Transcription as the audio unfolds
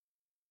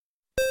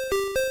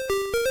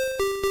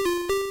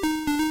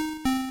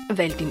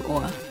Welt im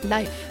Ohr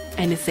live.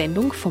 Eine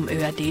Sendung vom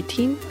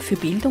ÖAD-Team für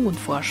Bildung und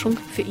Forschung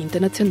für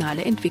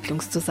internationale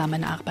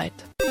Entwicklungszusammenarbeit.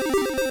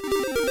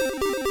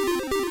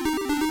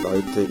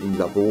 Leute im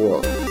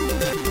Labor.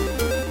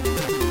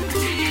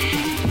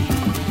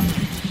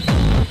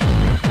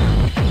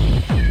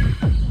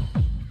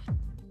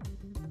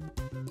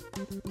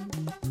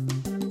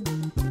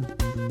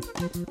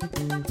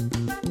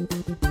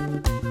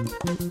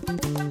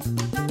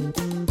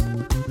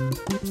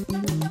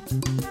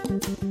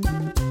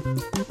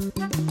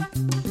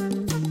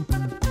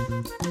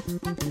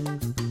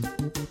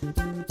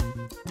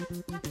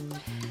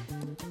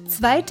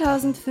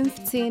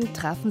 (2015)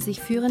 trafen sich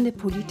führende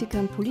Politiker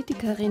und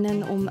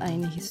Politikerinnen, um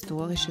ein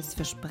historisches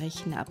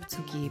Versprechen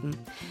abzugeben: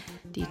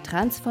 die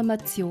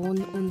Transformation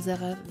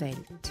unserer Welt.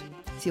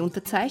 Sie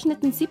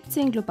unterzeichneten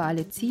 17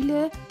 globale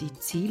Ziele, die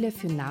Ziele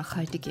für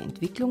nachhaltige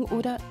Entwicklung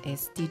oder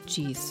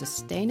SDGs,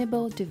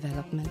 Sustainable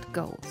Development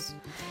Goals.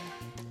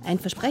 Ein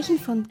Versprechen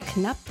von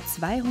knapp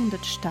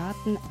 200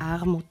 Staaten,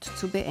 Armut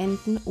zu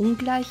beenden,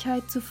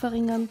 Ungleichheit zu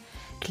verringern,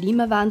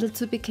 Klimawandel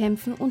zu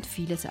bekämpfen und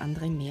vieles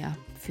andere mehr.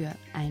 Für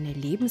eine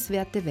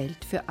lebenswerte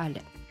Welt für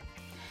alle.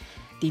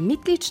 Die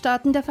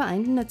Mitgliedstaaten der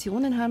Vereinten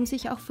Nationen haben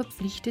sich auch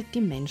verpflichtet,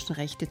 die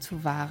Menschenrechte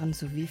zu wahren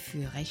sowie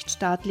für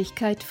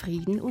Rechtsstaatlichkeit,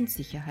 Frieden und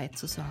Sicherheit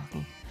zu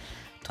sorgen.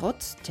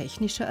 Trotz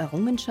technischer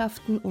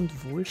Errungenschaften und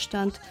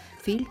Wohlstand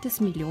fehlt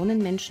es Millionen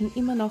Menschen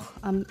immer noch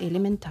am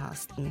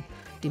elementarsten,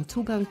 dem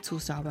Zugang zu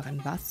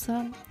sauberem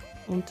Wasser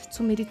und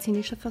zu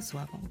medizinischer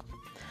Versorgung.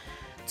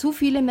 Zu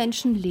viele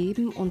Menschen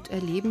leben und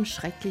erleben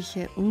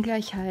schreckliche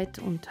Ungleichheit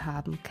und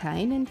haben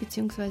keinen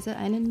bzw.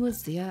 einen nur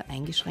sehr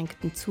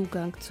eingeschränkten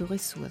Zugang zu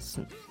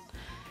Ressourcen.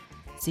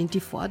 Sind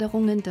die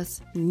Forderungen,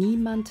 dass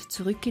niemand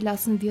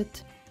zurückgelassen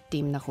wird,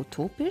 demnach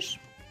utopisch?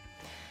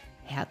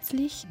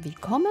 Herzlich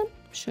willkommen,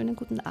 schönen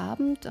guten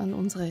Abend an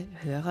unsere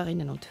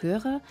Hörerinnen und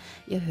Hörer.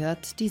 Ihr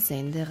hört die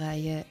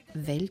Sendereihe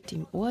Welt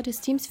im Ohr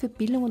des Teams für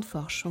Bildung und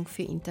Forschung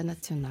für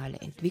internationale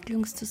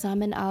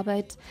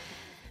Entwicklungszusammenarbeit.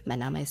 Mein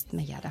Name ist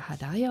Mejada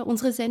Hadaya.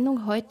 Unsere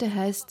Sendung heute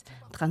heißt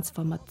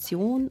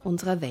Transformation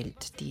unserer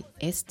Welt, die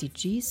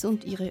SDGs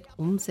und ihre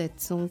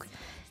Umsetzung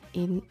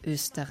in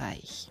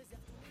Österreich.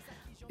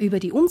 Über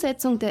die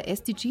Umsetzung der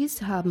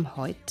SDGs haben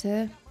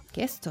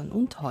gestern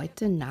und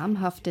heute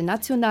namhafte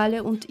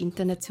nationale und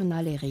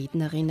internationale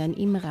Rednerinnen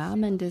im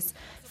Rahmen des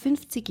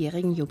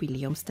 50-jährigen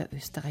Jubiläums der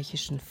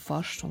Österreichischen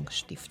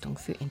Forschungsstiftung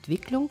für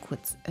Entwicklung,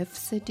 kurz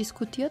ÖFSE,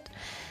 diskutiert.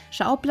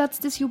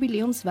 Schauplatz des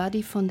Jubiläums war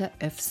die von der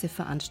ÖFSE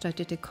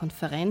veranstaltete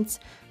Konferenz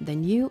The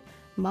New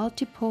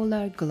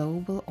Multipolar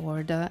Global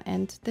Order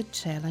and the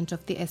Challenge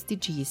of the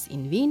SDGs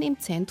in Wien im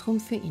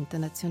Zentrum für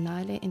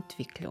internationale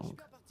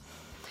Entwicklung.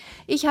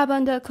 Ich habe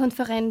an der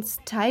Konferenz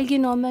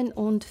teilgenommen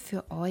und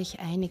für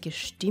euch einige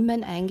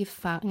Stimmen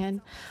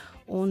eingefangen.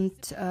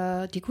 Und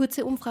die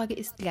kurze Umfrage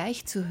ist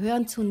gleich zu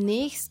hören.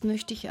 Zunächst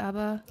möchte ich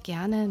aber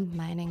gerne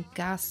meinen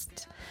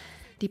Gast,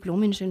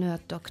 Diplom-Ingenieur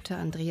Dr.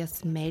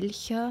 Andreas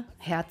Melcher,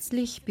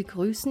 herzlich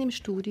begrüßen im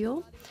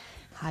Studio.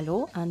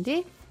 Hallo,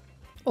 Andi.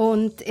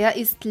 Und er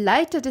ist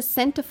Leiter des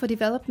Center for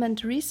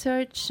Development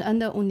Research an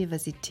der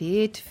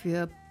Universität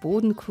für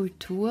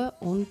Bodenkultur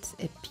und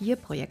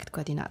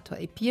EPIR-Projektkoordinator.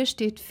 EPIR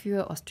steht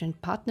für Austrian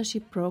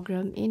Partnership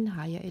Program in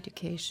Higher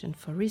Education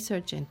for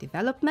Research and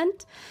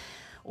Development.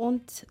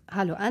 Und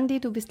hallo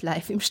Andi, du bist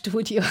live im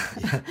Studio.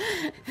 Ja,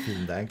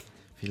 vielen Dank.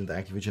 Vielen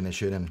Dank, ich wünsche einen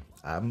schönen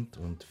Abend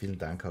und vielen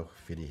Dank auch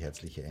für die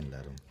herzliche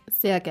Einladung.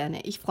 Sehr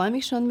gerne. Ich freue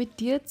mich schon mit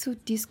dir zu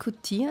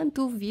diskutieren.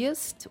 Du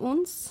wirst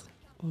uns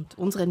und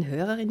unseren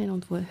Hörerinnen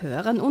und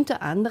Hörern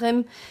unter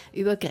anderem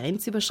über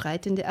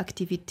grenzüberschreitende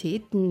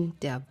Aktivitäten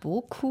der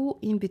BOKU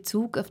in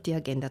Bezug auf die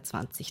Agenda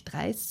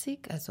 2030,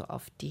 also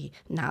auf die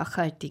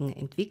nachhaltigen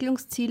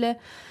Entwicklungsziele,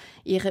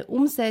 ihre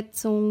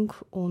Umsetzung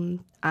und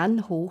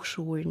an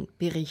Hochschulen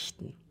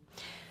berichten.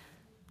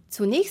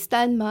 Zunächst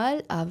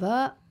einmal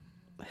aber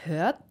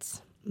hört,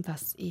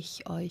 was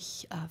ich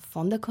euch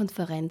von der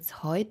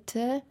Konferenz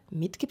heute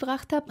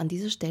mitgebracht habe. An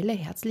dieser Stelle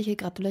herzliche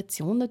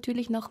Gratulation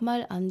natürlich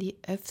nochmal an die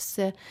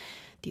ÖFSE,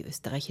 die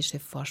Österreichische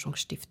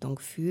Forschungsstiftung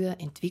für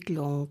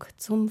Entwicklung,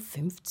 zum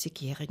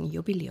 50-jährigen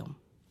Jubiläum.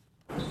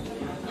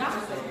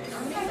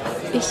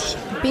 Ich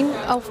bin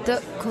auf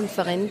der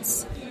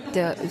Konferenz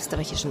der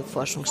Österreichischen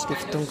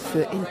Forschungsstiftung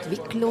für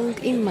Entwicklung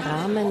im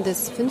Rahmen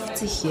des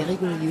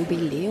 50-jährigen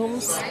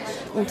Jubiläums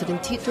unter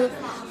dem Titel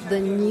The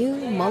New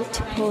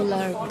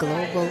Multipolar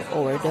Global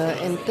Order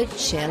and the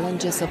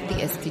Challenges of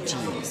the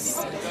SDGs.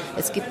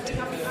 Es gibt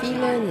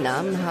viele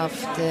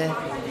namhafte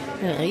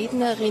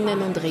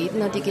Rednerinnen und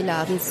Redner, die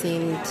geladen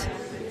sind,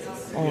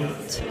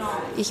 und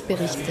ich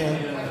berichte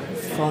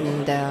von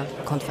der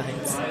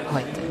Konferenz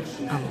heute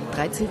am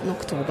 13.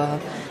 Oktober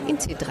in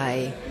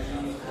C3,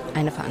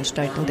 einer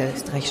Veranstaltung der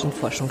Österreichischen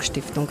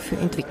Forschungsstiftung für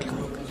Entwicklung.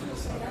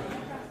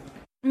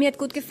 Mir hat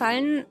gut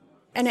gefallen,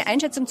 eine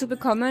Einschätzung zu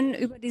bekommen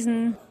über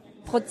diesen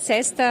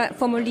Prozess der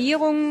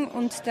Formulierung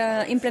und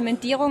der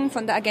Implementierung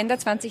von der Agenda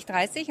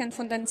 2030 und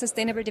von den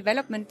Sustainable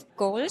Development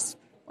Goals.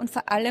 Und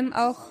vor allem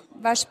auch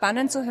war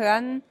spannend zu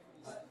hören,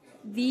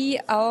 wie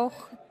auch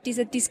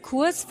dieser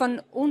Diskurs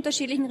von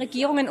unterschiedlichen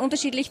Regierungen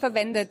unterschiedlich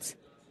verwendet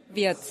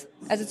wird.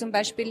 Also zum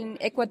Beispiel in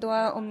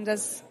Ecuador, um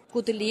das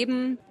gute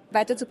Leben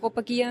weiter zu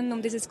propagieren,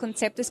 um dieses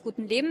Konzept des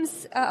guten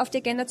Lebens auf die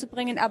Agenda zu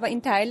bringen, aber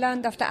in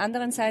Thailand auf der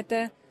anderen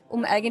Seite,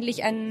 um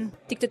eigentlich ein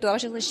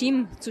diktatorisches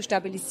Regime zu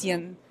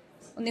stabilisieren.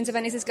 Und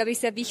insofern ist es, glaube ich,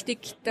 sehr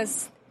wichtig,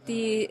 dass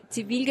die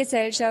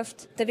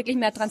Zivilgesellschaft da wirklich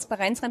mehr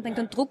Transparenz reinbringt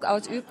und Druck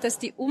ausübt, dass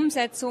die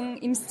Umsetzung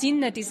im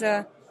Sinne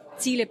dieser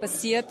Ziele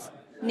passiert,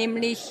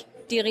 nämlich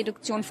die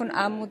Reduktion von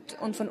Armut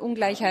und von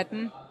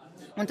Ungleichheiten,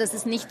 und dass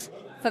es nicht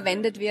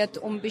verwendet wird,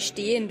 um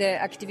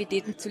bestehende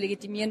Aktivitäten zu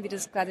legitimieren, wie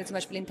das gerade zum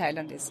Beispiel in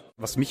Thailand ist.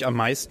 Was mich am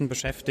meisten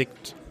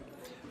beschäftigt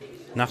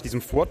nach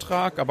diesem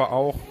Vortrag, aber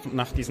auch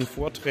nach diesen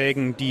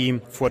Vorträgen, die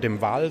vor dem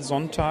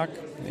Wahlsonntag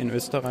in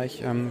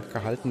Österreich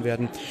gehalten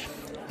werden,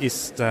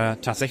 ist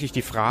tatsächlich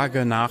die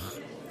Frage nach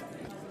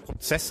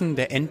Prozessen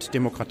der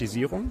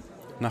Entdemokratisierung,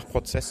 nach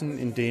Prozessen,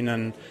 in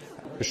denen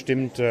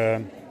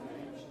bestimmte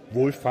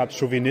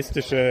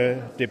wohlfahrtschauvinistische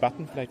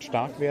Debatten vielleicht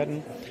stark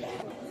werden.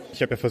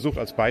 Ich habe ja versucht,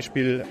 als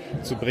Beispiel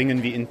zu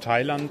bringen, wie in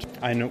Thailand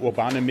eine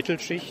urbane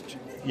Mittelschicht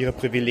ihre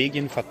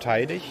Privilegien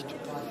verteidigt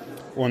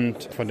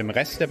und von dem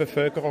Rest der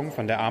Bevölkerung,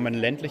 von der armen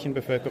ländlichen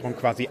Bevölkerung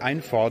quasi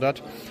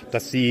einfordert,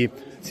 dass sie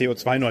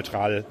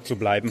CO2-neutral zu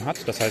bleiben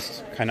hat. Das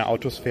heißt, keine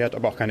Autos fährt,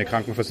 aber auch keine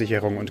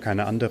Krankenversicherung und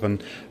keine anderen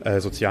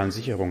sozialen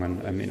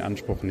Sicherungen in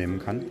Anspruch nehmen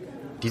kann.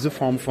 Diese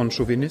Form von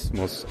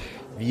Chauvinismus,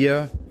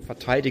 wir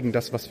verteidigen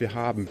das, was wir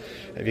haben.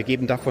 Wir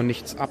geben davon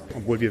nichts ab,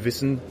 obwohl wir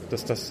wissen,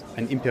 dass das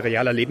ein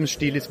imperialer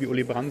Lebensstil ist, wie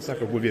Uli Brandt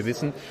sagt, obwohl wir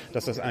wissen,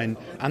 dass das ein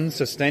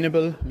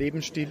unsustainable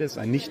Lebensstil ist,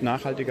 ein nicht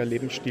nachhaltiger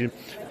Lebensstil,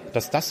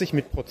 dass das sich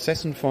mit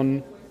Prozessen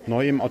von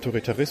neuem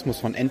Autoritarismus,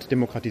 von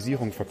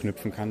Entdemokratisierung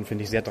verknüpfen kann,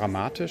 finde ich sehr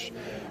dramatisch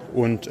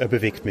und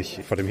bewegt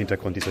mich vor dem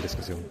Hintergrund dieser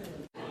Diskussion.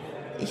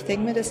 Ich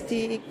denke mir, dass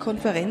die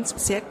Konferenz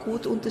sehr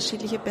gut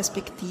unterschiedliche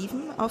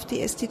Perspektiven auf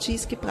die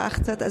SDGs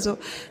gebracht hat. Also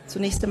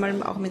zunächst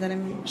einmal auch mit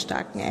einem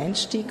starken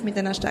Einstieg, mit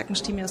einer starken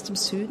Stimme aus dem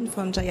Süden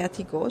von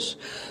Jayati Ghosh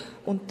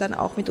und dann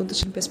auch mit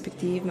unterschiedlichen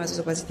Perspektiven, also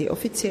so quasi die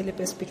offizielle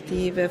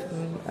Perspektive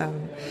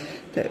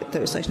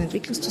der österreichischen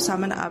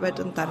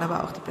Entwicklungszusammenarbeit und dann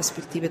aber auch die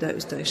Perspektive der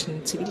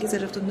österreichischen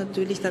Zivilgesellschaft und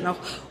natürlich dann auch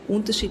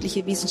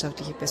unterschaftliche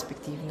wissenschaftliche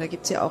Perspektiven. Da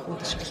gibt es ja auch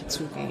unterschiedliche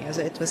Zugänge.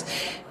 Also etwas,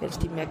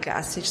 die mehr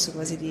klassisch, so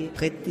quasi die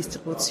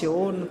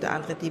Redistribution und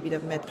andere, die wieder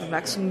mehr den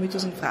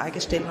Wachstumsmythos in Frage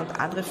stellen und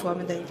andere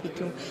Formen der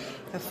Entwicklung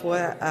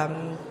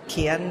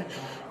hervorkehren,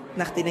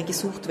 nach denen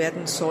gesucht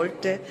werden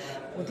sollte.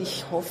 Und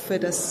ich hoffe,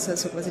 dass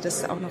so quasi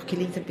das auch noch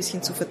gelingt, ein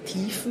bisschen zu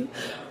vertiefen.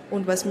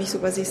 Und was mich so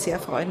quasi sehr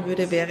freuen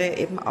würde, wäre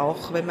eben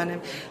auch, wenn man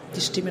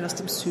die Stimmen aus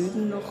dem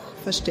Süden noch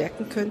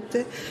verstärken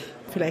könnte,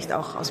 vielleicht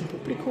auch aus dem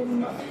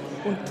Publikum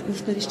und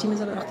nicht nur die Stimmen,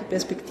 sondern auch die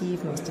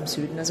Perspektiven aus dem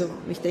Süden. Also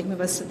ich denke mir,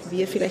 was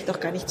wir vielleicht auch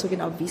gar nicht so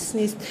genau wissen,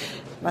 ist,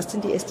 was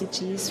denn die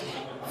SDGs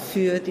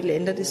für die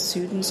Länder des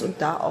Südens und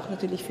da auch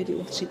natürlich für die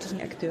unterschiedlichen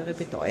Akteure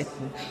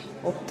bedeuten.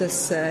 Ob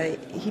das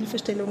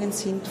Hilfestellungen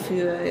sind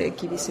für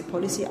gewisse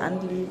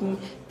Policy-Anliegen,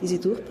 die sie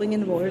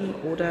durchbringen wollen,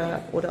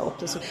 oder ob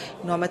das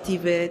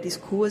normative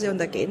Diskurse und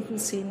Agenten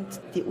sind,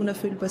 die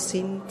unerfüllbar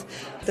sind.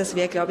 Das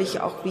wäre, glaube ich,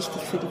 auch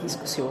wichtig für die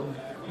Diskussion.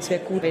 Es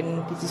wäre gut,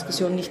 wenn die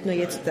Diskussion nicht nur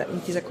jetzt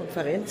in dieser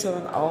Konferenz,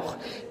 sondern auch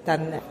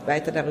dann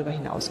weiter darüber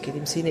hinausgeht,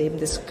 im Sinne eben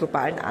des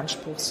globalen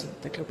Anspruchs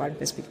und der globalen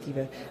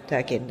Perspektive der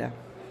Agenda.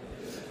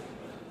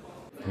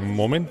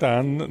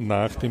 Momentan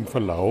nach dem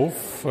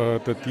Verlauf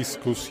der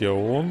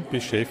Diskussion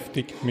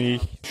beschäftigt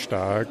mich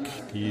stark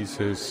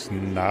dieses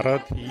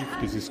Narrativ,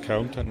 dieses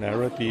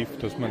Counter-Narrativ,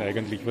 das man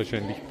eigentlich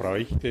wahrscheinlich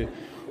bräuchte,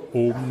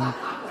 um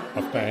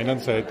auf der einen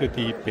Seite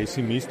die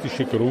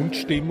pessimistische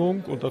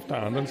Grundstimmung und auf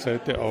der anderen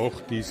Seite auch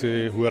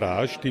diese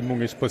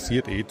Hurra-Stimmung, es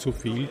passiert zu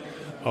viel,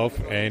 auf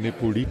eine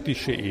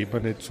politische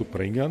Ebene zu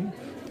bringen.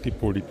 Die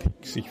Politik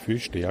sich viel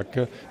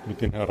stärker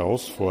mit den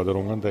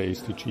Herausforderungen der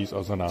SDGs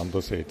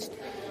auseinandersetzt.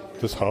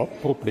 Das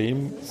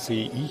Hauptproblem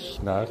sehe ich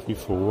nach wie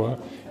vor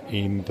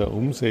in der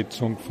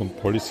Umsetzung von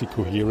Policy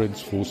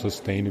Coherence for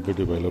Sustainable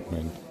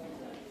Development.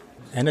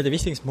 Einer der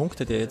wichtigsten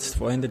Punkte, der jetzt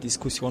vorhin in der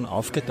Diskussion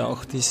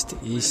aufgetaucht ist,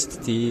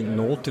 ist die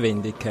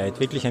Notwendigkeit,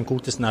 wirklich ein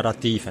gutes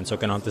Narrativ, ein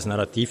sogenanntes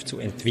Narrativ zu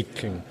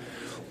entwickeln,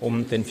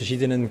 um den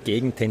verschiedenen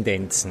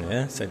Gegentendenzen,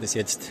 sei das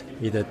jetzt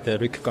wieder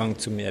der Rückgang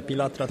zu mehr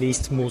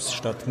Bilateralismus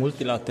statt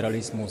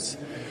Multilateralismus,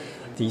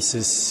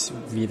 dieses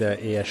wieder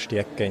eher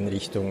stärker in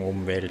Richtung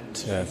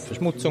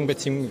Umweltverschmutzung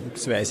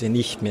beziehungsweise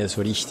nicht mehr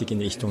so richtig in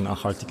Richtung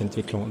nachhaltige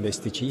Entwicklung und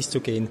SDGs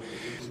zu gehen.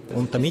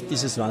 Und damit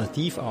dieses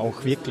Narrativ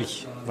auch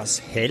wirklich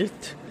was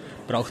hält,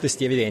 braucht es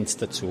die Evidenz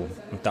dazu.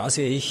 Und da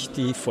sehe ich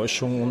die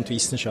Forschung und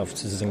Wissenschaft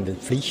sozusagen die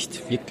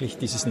Pflicht, wirklich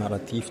dieses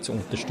Narrativ zu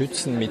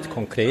unterstützen mit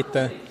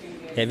konkreter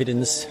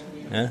Evidence.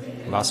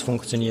 Was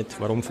funktioniert,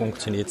 warum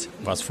funktioniert es,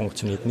 was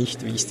funktioniert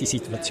nicht, wie ist die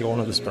Situation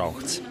und das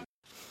braucht es.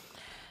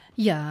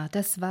 Ja,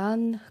 das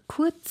waren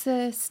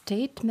kurze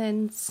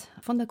Statements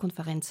von der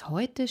Konferenz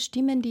heute,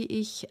 Stimmen, die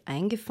ich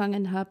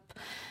eingefangen habe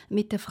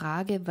mit der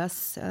Frage,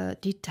 was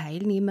die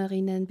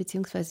Teilnehmerinnen,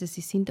 beziehungsweise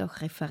sie sind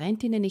auch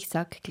Referentinnen, ich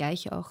sage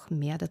gleich auch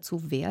mehr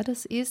dazu, wer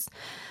das ist,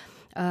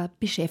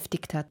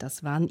 beschäftigt hat.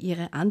 Das waren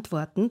Ihre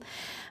Antworten.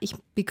 Ich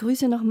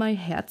begrüße nochmal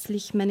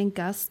herzlich meinen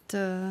Gast,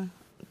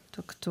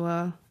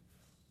 Dr.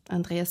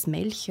 Andreas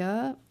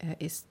Melcher.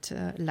 Er ist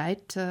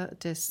Leiter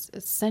des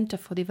Center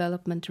for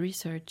Development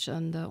Research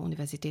an der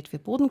Universität für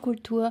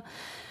Bodenkultur.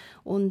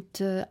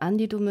 Und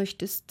Andi, du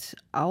möchtest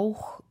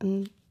auch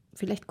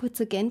vielleicht kurz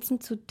ergänzen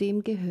zu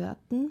dem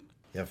Gehörten?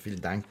 Ja,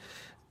 vielen Dank.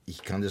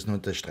 Ich kann das nur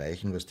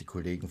unterstreichen, was die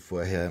Kollegen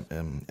vorher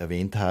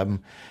erwähnt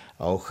haben.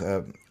 Auch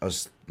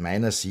aus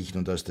meiner Sicht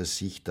und aus der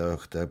Sicht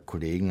auch der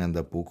Kollegen an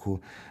der BOKU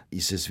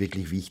ist es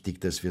wirklich wichtig,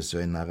 dass wir so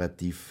ein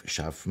Narrativ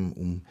schaffen,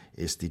 um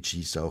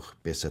SDGs auch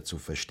besser zu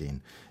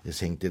verstehen.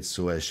 Es hängt jetzt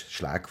so als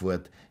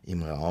Schlagwort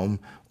im Raum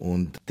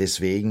und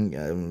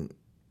deswegen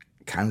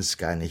kann es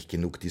gar nicht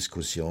genug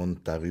Diskussion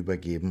darüber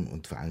geben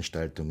und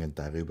Veranstaltungen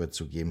darüber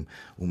zu geben,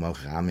 um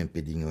auch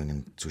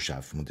Rahmenbedingungen zu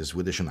schaffen. Und es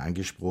wurde schon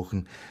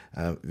angesprochen,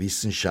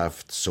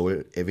 Wissenschaft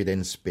soll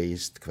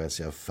evidence-based,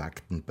 quasi auf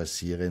Fakten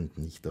basierend,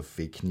 nicht auf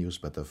Fake News,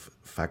 aber auf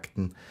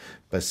Fakten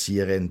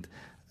basierend,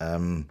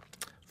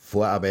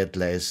 Vorarbeit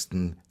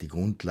leisten, die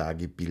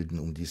Grundlage bilden,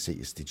 um diese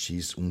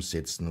SDGs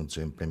umsetzen und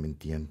zu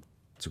implementieren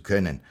zu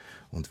können.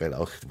 Und weil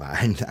auch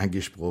Wahlen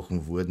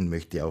angesprochen wurden,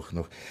 möchte ich auch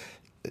noch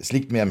es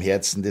liegt mir am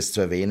Herzen, das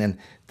zu erwähnen,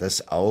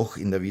 dass auch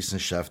in der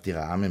Wissenschaft die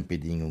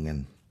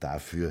Rahmenbedingungen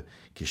dafür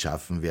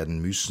geschaffen werden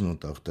müssen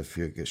und auch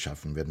dafür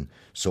geschaffen werden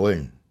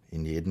sollen,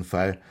 in jedem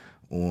Fall.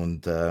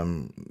 Und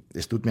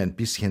es tut mir ein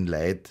bisschen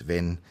leid,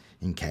 wenn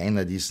in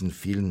keiner diesen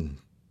vielen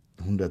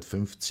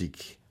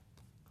 150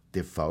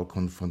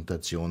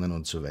 TV-Konfrontationen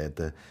und so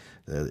weiter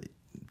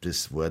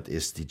das Wort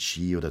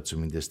SDG oder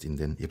zumindest ich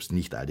habe es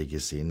nicht alle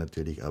gesehen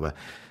natürlich, aber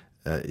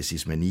es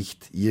ist mir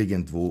nicht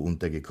irgendwo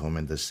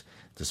untergekommen, dass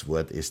das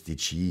Wort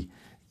SDG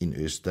in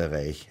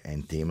Österreich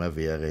ein Thema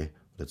wäre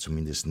oder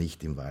zumindest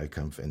nicht im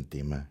Wahlkampf ein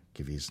Thema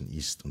gewesen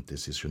ist. Und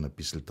das ist schon ein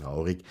bisschen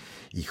traurig.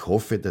 Ich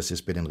hoffe, dass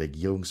es bei den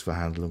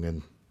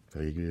Regierungsverhandlungen,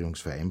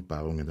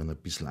 Regierungsvereinbarungen dann ein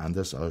bisschen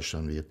anders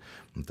ausschauen wird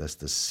und dass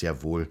das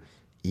sehr wohl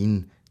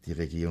in die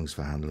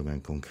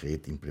Regierungsverhandlungen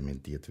konkret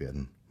implementiert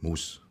werden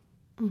muss.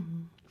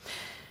 Mhm.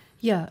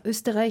 Ja,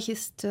 Österreich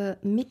ist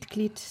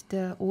Mitglied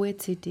der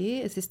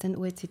OECD. Es ist ein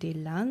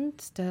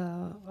OECD-Land,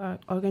 der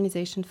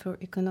Organization for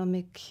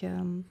Economic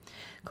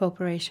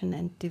Cooperation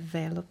and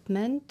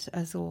Development,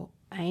 also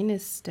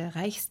eines der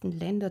reichsten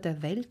Länder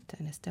der Welt,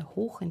 eines der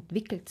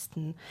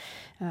hochentwickelsten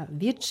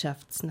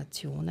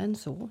Wirtschaftsnationen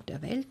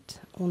der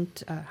Welt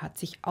und hat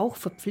sich auch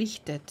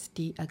verpflichtet,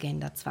 die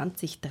Agenda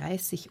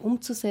 2030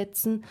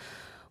 umzusetzen.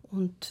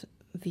 Und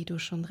wie du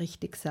schon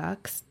richtig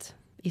sagst,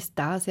 ist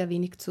da sehr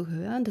wenig zu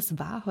hören. Das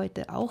war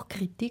heute auch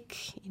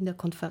Kritik in der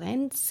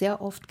Konferenz,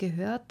 sehr oft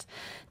gehört,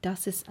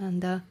 dass es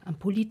am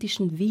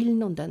politischen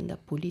Willen und an der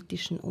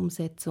politischen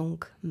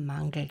Umsetzung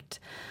mangelt.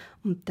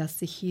 Und dass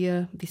sich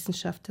hier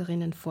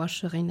Wissenschaftlerinnen,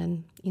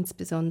 Forscherinnen,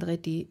 insbesondere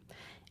die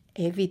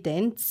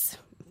Evidenz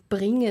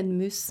bringen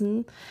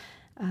müssen,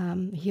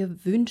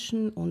 hier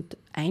wünschen und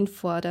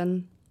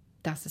einfordern,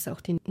 dass es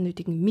auch die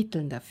nötigen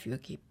Mittel dafür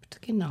gibt.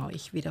 Genau,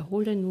 ich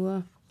wiederhole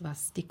nur,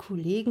 was die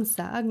Kollegen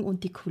sagen.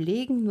 Und die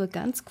Kollegen, nur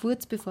ganz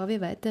kurz, bevor wir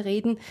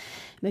weiterreden,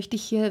 möchte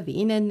ich hier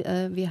erwähnen,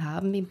 wir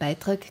haben im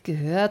Beitrag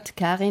gehört,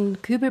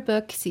 Karin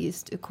Kübelböck, sie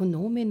ist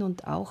Ökonomin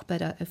und auch bei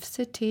der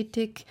ÖFSE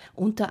tätig,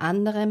 unter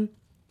anderem.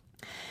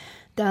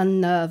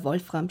 Dann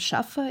Wolfram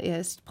Schaffer, er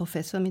ist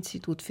Professor am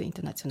Institut für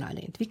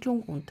internationale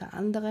Entwicklung, unter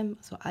anderem.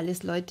 Also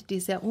alles Leute, die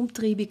sehr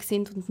umtriebig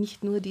sind und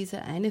nicht nur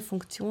diese eine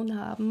Funktion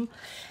haben.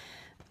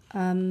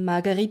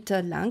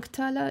 Margarita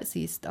Langthaler,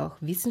 sie ist auch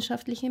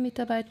wissenschaftliche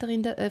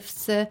Mitarbeiterin der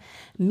ÖFSE,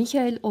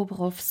 Michael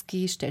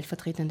Obrowski,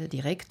 stellvertretender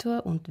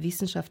Direktor und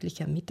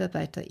wissenschaftlicher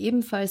Mitarbeiter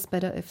ebenfalls bei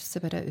der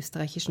ÖFSE, bei der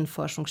Österreichischen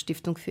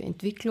Forschungsstiftung für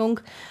Entwicklung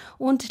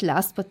und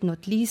last but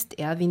not least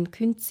Erwin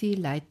Künzi,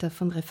 Leiter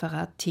vom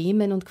Referat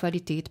Themen und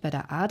Qualität bei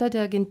der ADA,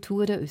 der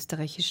Agentur der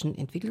österreichischen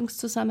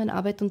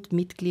Entwicklungszusammenarbeit und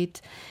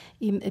Mitglied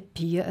im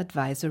Peer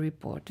Advisory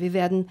Board. Wir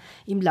werden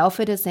im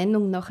Laufe der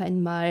Sendung noch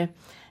einmal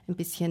ein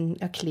bisschen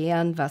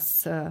erklären,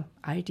 was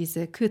all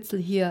diese Kürzel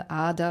hier,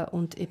 ADA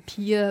und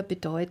EPIR,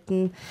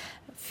 bedeuten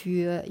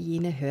für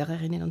jene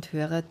Hörerinnen und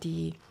Hörer,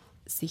 die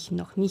sich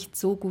noch nicht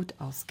so gut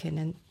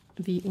auskennen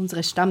wie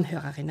unsere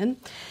Stammhörerinnen.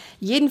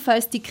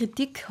 Jedenfalls die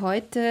Kritik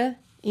heute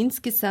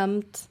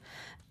insgesamt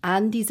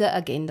an dieser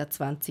Agenda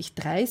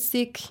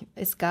 2030.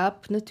 Es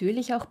gab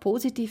natürlich auch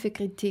positive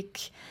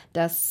Kritik,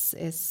 dass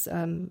es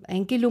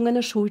ein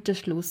gelungener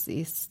Schulterschluss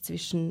ist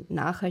zwischen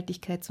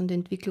Nachhaltigkeits- und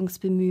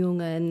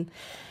Entwicklungsbemühungen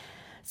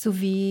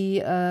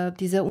sowie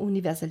dieser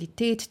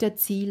Universalität der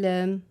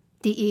Ziele,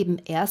 die eben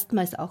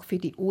erstmals auch für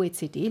die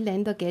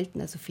OECD-Länder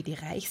gelten, also für die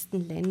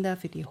reichsten Länder,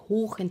 für die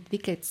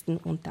hochentwickelsten,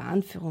 unter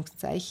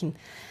Anführungszeichen,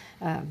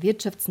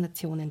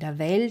 Wirtschaftsnationen der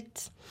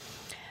Welt,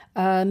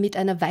 mit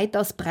einer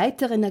weitaus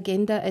breiteren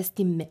Agenda als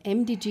die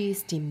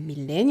MDGs, die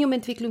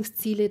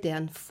Millennium-Entwicklungsziele,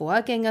 deren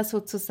Vorgänger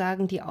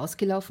sozusagen, die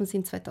ausgelaufen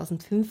sind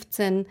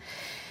 2015.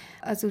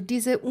 Also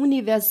diese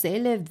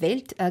universelle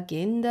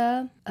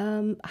Weltagenda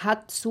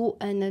hat so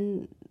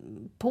einen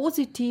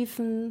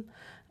positiven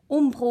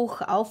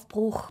Umbruch,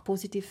 Aufbruch,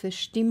 positive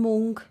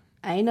Stimmung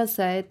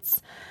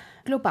einerseits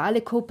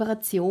globale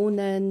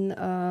Kooperationen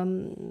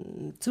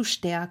zu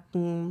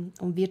stärken,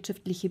 um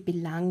wirtschaftliche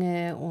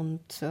Belange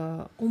und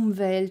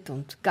Umwelt-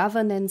 und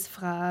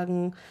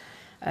Governance-Fragen,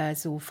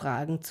 also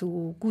Fragen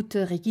zu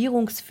guter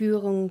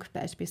Regierungsführung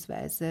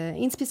beispielsweise.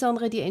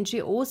 Insbesondere die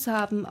NGOs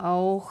haben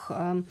auch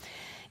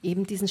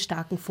eben diesen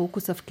starken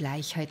Fokus auf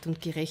Gleichheit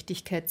und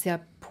Gerechtigkeit sehr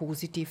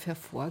positiv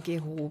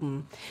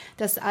hervorgehoben.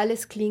 Das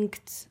alles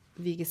klingt,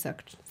 wie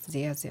gesagt,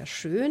 sehr, sehr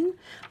schön.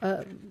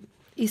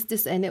 Ist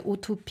es eine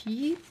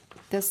Utopie,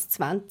 dass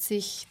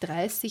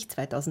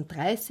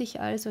 2030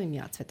 also, im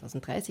Jahr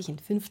 2030, in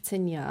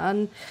 15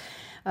 Jahren,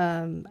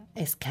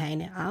 es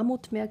keine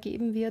Armut mehr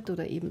geben wird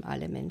oder eben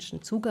alle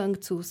Menschen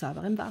Zugang zu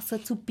sauberem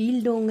Wasser, zu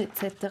Bildung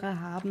etc.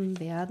 haben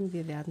werden?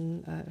 Wir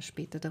werden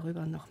später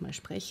darüber nochmal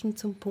sprechen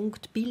zum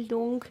Punkt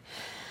Bildung.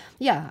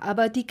 Ja,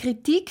 aber die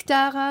Kritik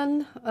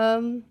daran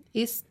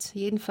ist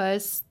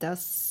jedenfalls,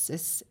 dass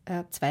es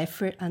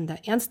Zweifel an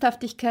der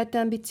Ernsthaftigkeit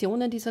der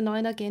Ambitionen dieser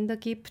neuen Agenda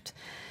gibt.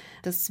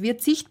 Das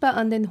wird sichtbar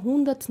an den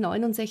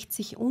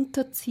 169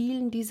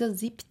 Unterzielen dieser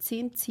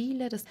 17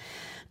 Ziele. Das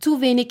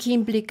zu wenig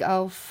Hinblick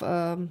auf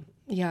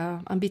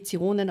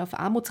Ambitionen, auf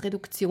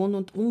Armutsreduktion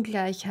und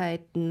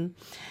Ungleichheiten.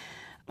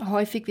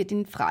 Häufig wird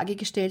in Frage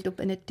gestellt, ob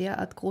eine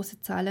derart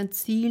große Zahl an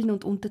Zielen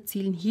und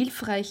Unterzielen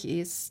hilfreich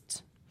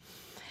ist.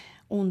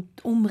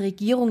 Und um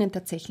Regierungen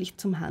tatsächlich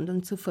zum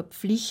Handeln zu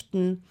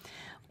verpflichten.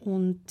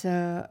 Und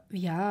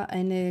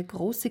eine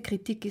große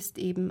Kritik ist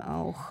eben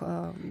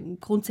auch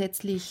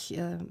grundsätzlich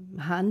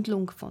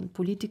Handlung von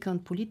Politikern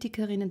und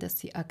Politikerinnen, dass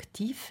sie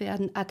aktiv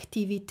werden.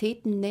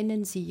 Aktivitäten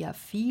nennen sie ja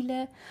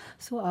viele,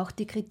 so auch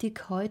die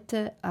Kritik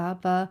heute,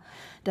 aber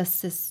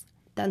dass es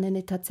dann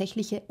eine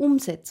tatsächliche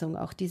Umsetzung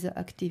auch dieser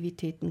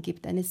Aktivitäten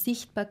gibt, eine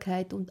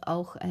Sichtbarkeit und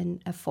auch ein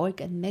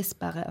Erfolg, ein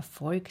messbarer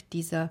Erfolg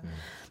dieser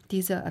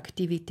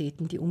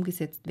Aktivitäten, die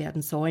umgesetzt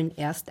werden sollen,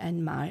 erst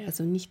einmal.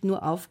 Also nicht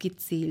nur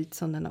aufgezählt,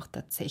 sondern auch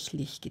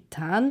tatsächlich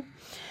getan.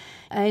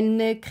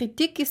 Eine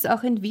Kritik ist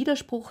auch ein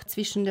Widerspruch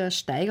zwischen der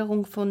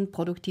Steigerung von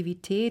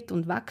Produktivität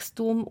und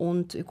Wachstum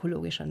und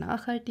ökologischer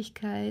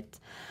Nachhaltigkeit,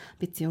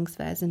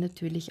 beziehungsweise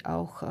natürlich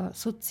auch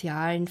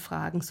sozialen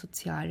Fragen,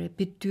 soziale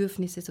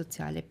Bedürfnisse,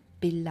 soziale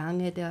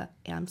Belange der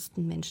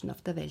ärmsten Menschen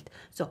auf der Welt.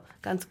 So,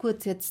 ganz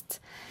kurz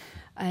jetzt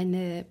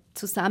eine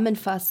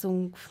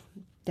Zusammenfassung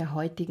der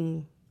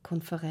heutigen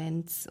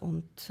Konferenz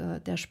und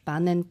der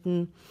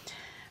spannenden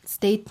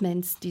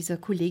Statements dieser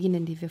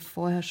Kolleginnen, die wir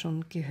vorher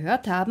schon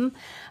gehört haben.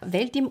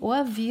 Welt im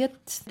Ohr wird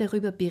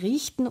darüber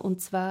berichten und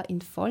zwar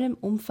in vollem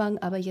Umfang,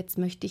 aber jetzt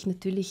möchte ich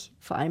natürlich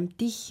vor allem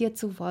dich hier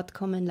zu Wort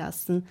kommen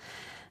lassen,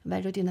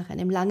 weil du dir nach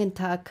einem langen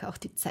Tag auch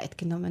die Zeit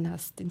genommen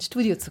hast, ins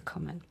Studio zu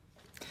kommen.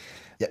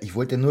 Ja, ich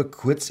wollte nur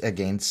kurz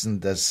ergänzen,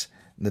 dass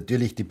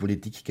natürlich die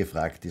Politik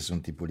gefragt ist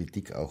und die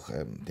Politik auch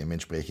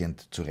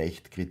dementsprechend zu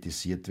Recht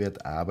kritisiert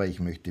wird. Aber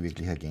ich möchte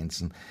wirklich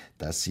ergänzen,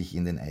 dass sich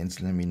in den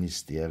einzelnen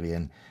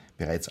Ministerien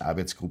bereits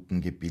Arbeitsgruppen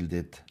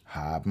gebildet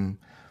haben,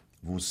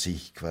 wo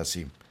sich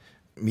quasi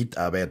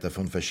Mitarbeiter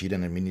von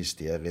verschiedenen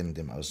Ministerien,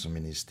 dem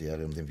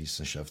Außenministerium, dem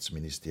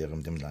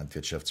Wissenschaftsministerium, dem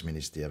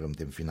Landwirtschaftsministerium,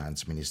 dem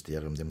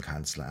Finanzministerium, dem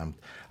Kanzleramt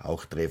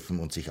auch treffen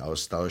und sich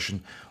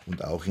austauschen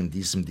und auch in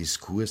diesem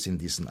Diskurs, in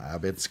diesem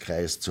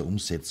Arbeitskreis zur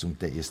Umsetzung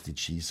der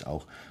SDGs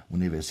auch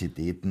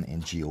Universitäten,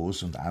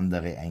 NGOs und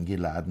andere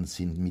eingeladen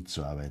sind,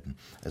 mitzuarbeiten.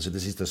 Also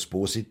das ist das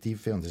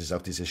Positive und das ist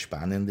auch dieses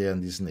Spannende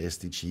an diesen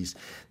SDGs,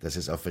 dass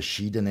es auf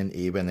verschiedenen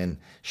Ebenen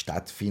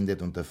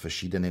stattfindet und auf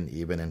verschiedenen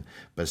Ebenen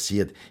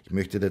passiert. Ich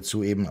möchte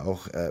dazu eben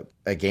auch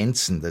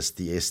ergänzen, dass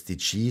die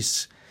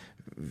SDGs,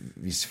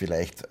 wie es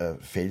vielleicht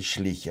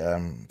fälschlich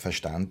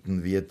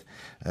verstanden wird,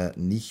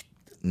 nicht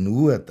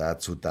nur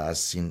dazu da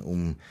sind,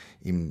 um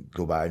im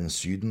globalen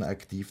Süden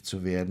aktiv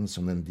zu werden,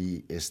 sondern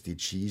die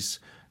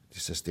SDGs, die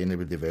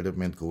Sustainable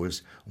Development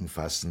Goals,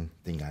 umfassen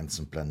den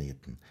ganzen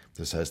Planeten.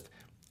 Das heißt,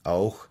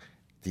 auch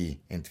die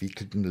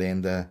entwickelten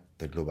Länder,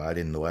 der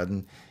globale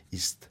Norden,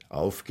 ist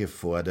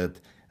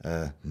aufgefordert,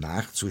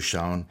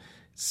 nachzuschauen,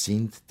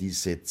 sind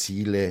diese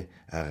Ziele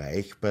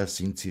erreichbar?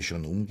 Sind sie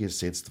schon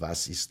umgesetzt?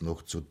 Was ist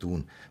noch zu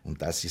tun?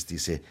 Und das ist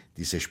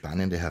diese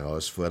spannende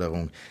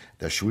Herausforderung,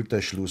 der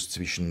Schulterschluss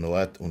zwischen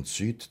Nord und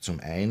Süd zum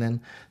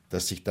einen,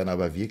 das sich dann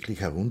aber wirklich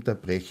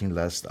herunterbrechen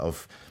lässt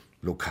auf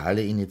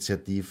lokale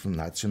Initiativen,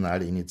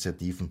 nationale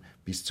Initiativen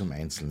bis zum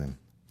Einzelnen.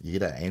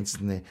 Jeder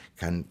Einzelne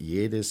kann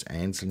jedes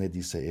einzelne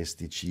dieser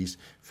SDGs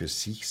für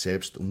sich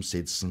selbst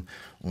umsetzen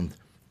und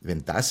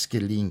wenn das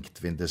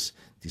gelingt, wenn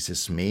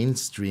dieses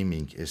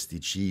Mainstreaming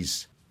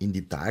SDGs in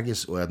die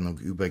Tagesordnung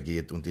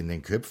übergeht und in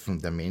den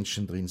Köpfen der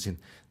Menschen drin sind,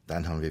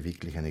 dann haben wir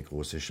wirklich eine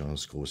große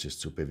Chance, Großes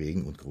zu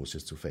bewegen und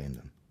Großes zu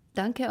verändern.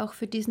 Danke auch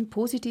für diesen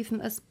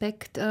positiven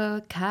Aspekt.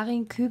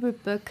 Karin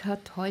Kübelböck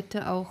hat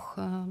heute auch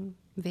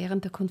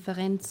während der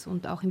Konferenz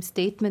und auch im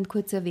Statement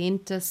kurz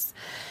erwähnt, dass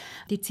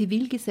die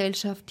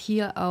Zivilgesellschaft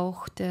hier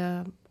auch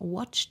der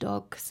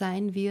Watchdog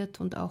sein wird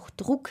und auch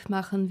Druck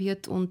machen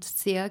wird und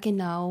sehr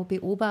genau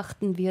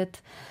beobachten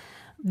wird,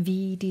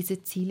 wie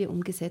diese Ziele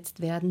umgesetzt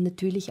werden,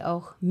 natürlich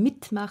auch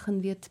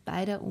mitmachen wird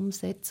bei der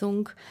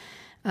Umsetzung.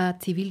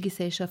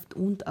 Zivilgesellschaft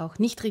und auch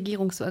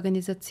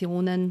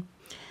Nichtregierungsorganisationen,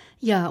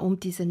 ja, um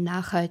diese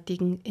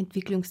nachhaltigen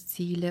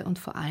Entwicklungsziele und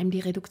vor allem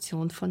die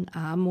Reduktion von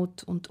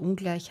Armut und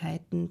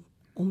Ungleichheiten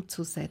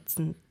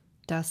umzusetzen.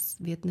 Das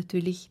wird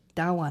natürlich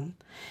dauern.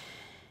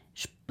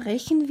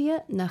 Sprechen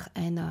wir nach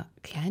einer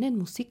kleinen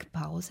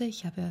Musikpause,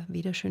 ich habe ja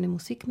wieder schöne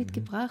Musik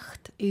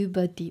mitgebracht,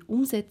 über die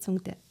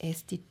Umsetzung der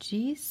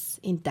SDGs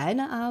in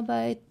deiner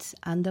Arbeit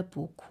an der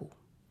BOKU.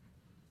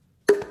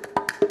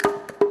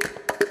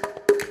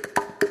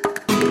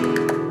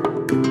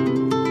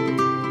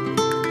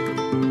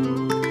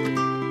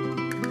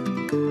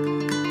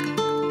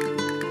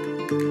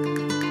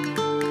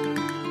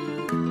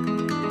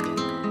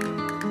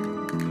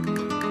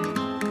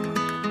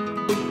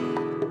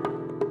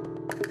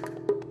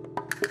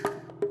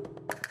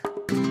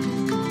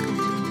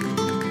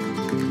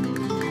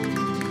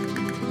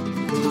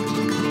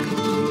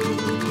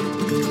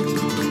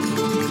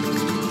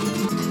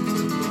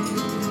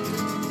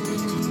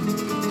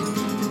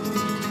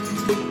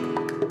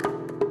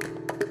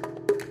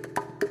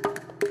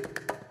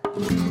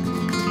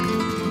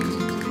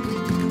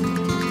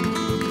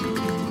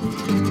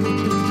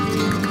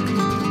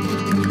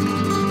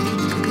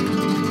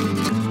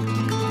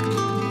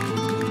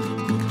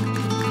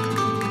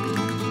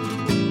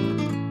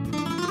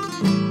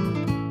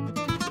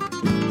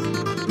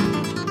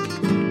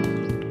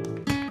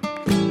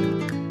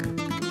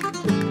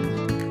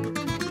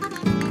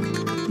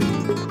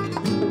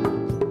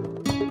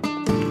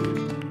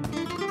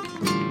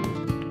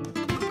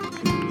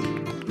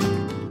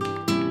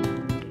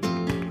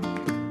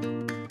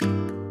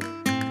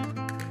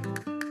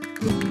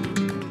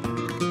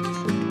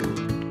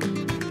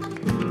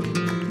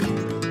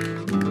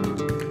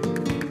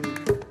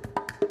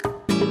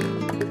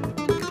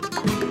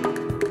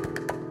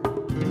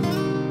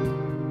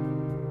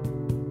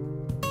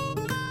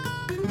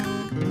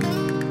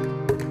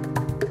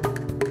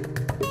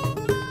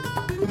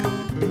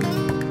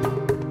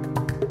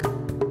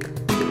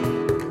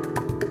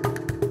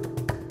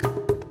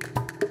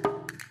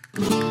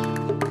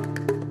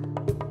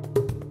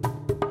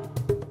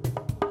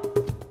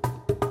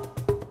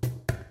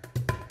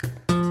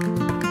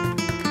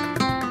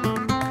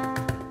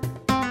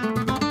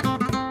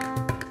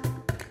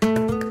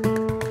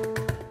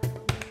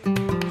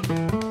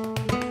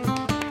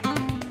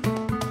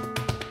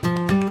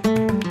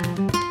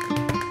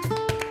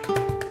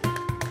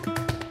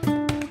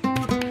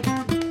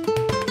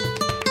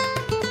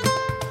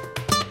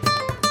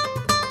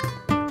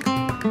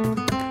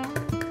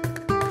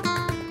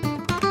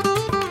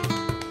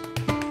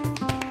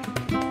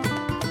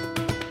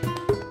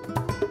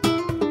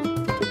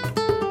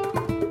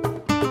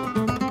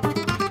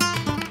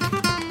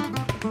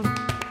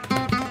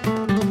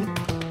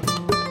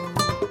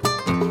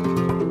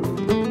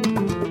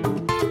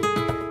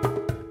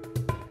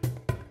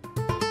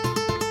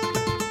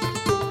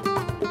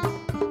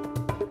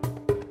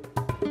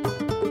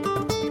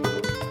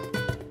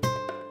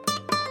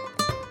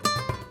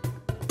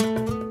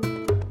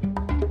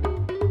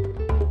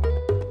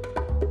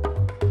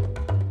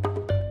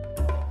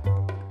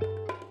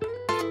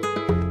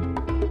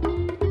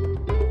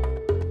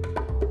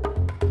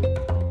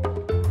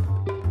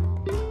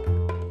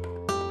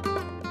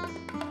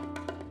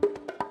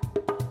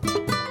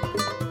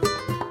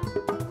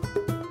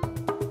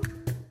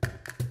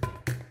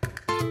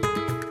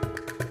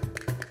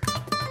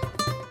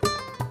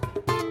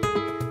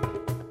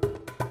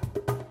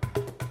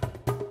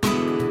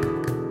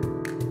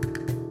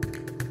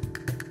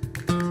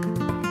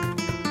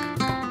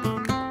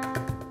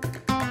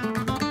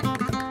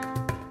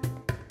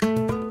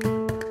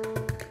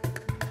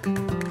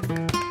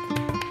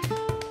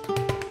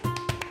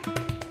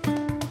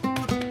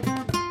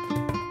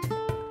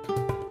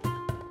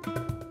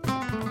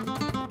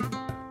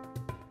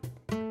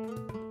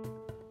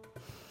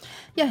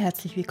 Ja,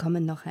 herzlich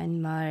willkommen noch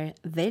einmal.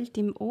 Welt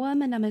im Ohr.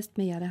 Mein Name ist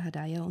Mejada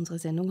Hadaya. Unsere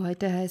Sendung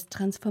heute heißt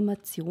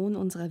Transformation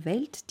unserer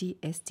Welt, die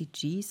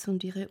SDGs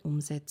und ihre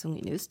Umsetzung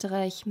in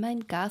Österreich.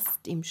 Mein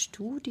Gast im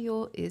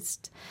Studio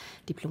ist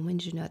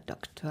Diplom-Ingenieur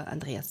Dr.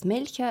 Andreas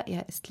Melcher.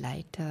 Er ist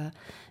Leiter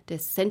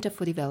des Center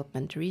for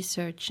Development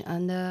Research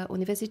an der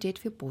Universität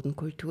für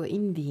Bodenkultur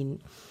in Wien.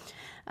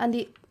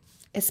 Andi,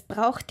 es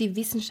braucht die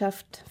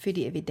Wissenschaft für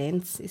die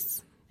Evidenz,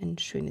 ist ein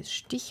schönes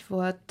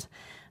Stichwort.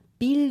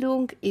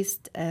 Bildung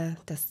ist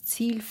das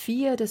Ziel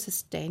 4 der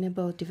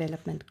Sustainable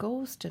Development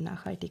Goals, der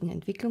nachhaltigen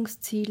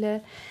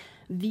Entwicklungsziele.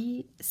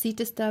 Wie sieht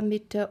es da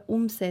mit der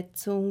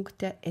Umsetzung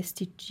der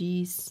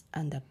SDGs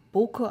an der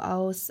BOKU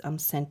aus, am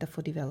Center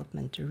for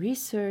Development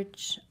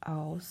Research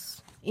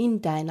aus,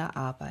 in deiner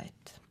Arbeit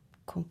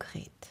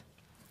konkret?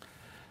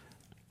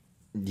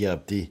 Ja,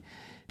 die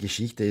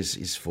Geschichte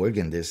ist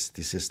folgendes.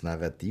 Dieses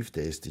Narrativ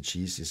der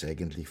SDGs ist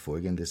eigentlich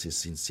folgendes.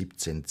 Es sind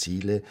 17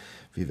 Ziele.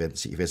 Ich werde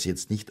sie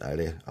jetzt nicht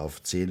alle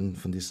aufzählen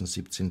von diesen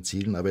 17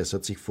 Zielen, aber es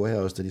hat sich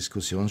vorher aus der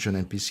Diskussion schon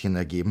ein bisschen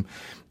ergeben,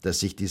 dass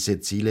sich diese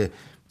Ziele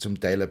zum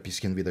Teil ein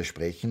bisschen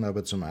widersprechen,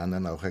 aber zum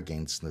anderen auch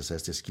ergänzen. Das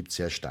heißt, es gibt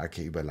sehr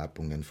starke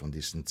Überlappungen von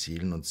diesen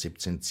Zielen und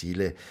 17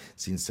 Ziele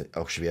sind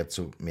auch schwer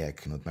zu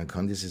merken. Und man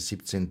kann diese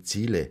 17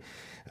 Ziele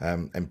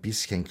ein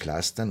bisschen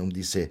clustern, um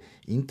diese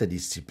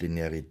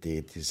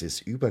Interdisziplinarität,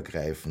 dieses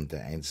Übergreifen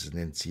der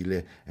einzelnen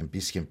Ziele ein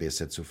bisschen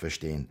besser zu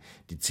verstehen.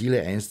 Die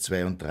Ziele 1,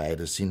 2 und 3,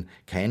 das sind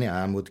keine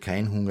Armut,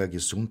 kein Hunger,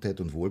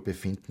 Gesundheit und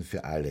Wohlbefinden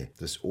für alle.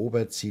 Das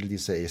Oberziel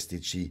dieser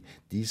SDG,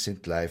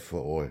 Decent Life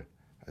for All.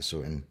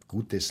 Also ein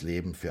gutes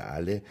Leben für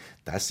alle,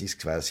 das ist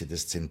quasi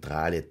das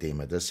zentrale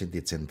Thema. Das sind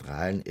die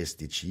zentralen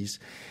SDGs,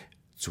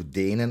 zu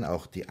denen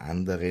auch die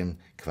anderen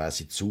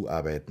quasi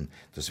zuarbeiten.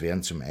 Das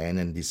wären zum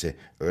einen diese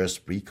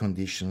Earth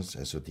Preconditions,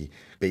 also die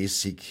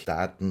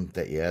Basic-Daten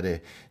der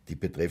Erde, die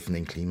betreffen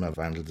den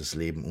Klimawandel, das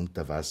Leben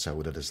unter Wasser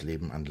oder das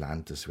Leben an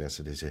Land. Das wären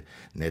so diese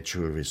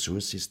Natural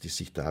Resources, die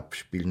sich da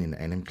abspielen in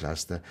einem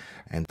Cluster.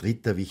 Ein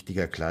dritter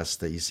wichtiger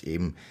Cluster ist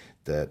eben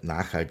der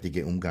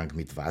nachhaltige Umgang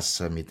mit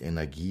Wasser, mit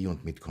Energie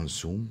und mit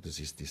Konsum. Das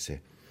ist diese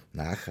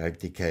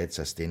Nachhaltigkeit,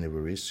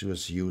 Sustainable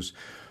Resource Use.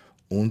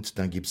 Und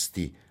dann gibt es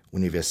die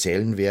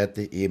universellen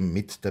Werte eben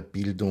mit der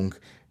Bildung,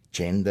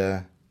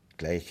 Gender,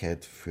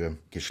 Gleichheit für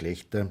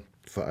Geschlechter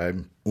vor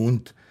allem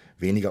und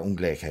weniger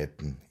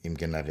Ungleichheiten im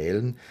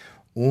Generellen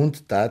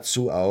und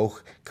dazu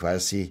auch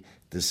quasi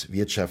das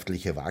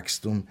wirtschaftliche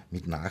Wachstum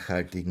mit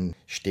nachhaltigen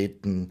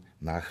Städten,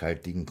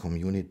 nachhaltigen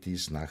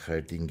Communities,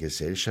 nachhaltigen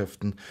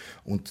Gesellschaften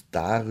und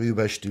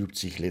darüber stülpt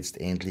sich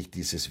letztendlich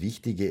dieses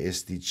wichtige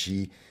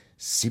SDG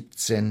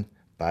 17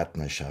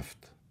 Partnerschaft.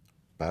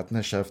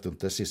 Partnerschaft,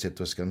 und das ist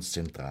etwas ganz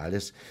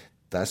Zentrales,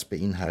 das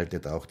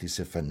beinhaltet auch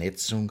diese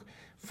Vernetzung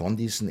von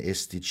diesen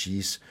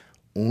SDGs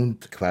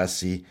und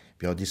quasi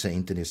dieser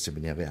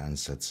interdisziplinäre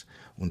Ansatz.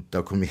 Und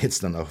da komme ich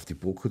jetzt dann auch auf die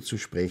BOKU zu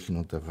sprechen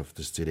und auch auf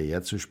das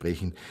CDR zu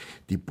sprechen.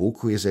 Die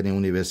BOKU ist eine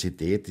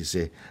Universität,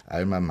 diese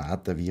Alma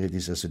Mater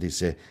Viridis, also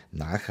diese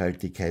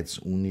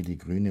Nachhaltigkeitsuni, die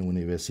grüne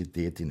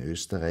Universität in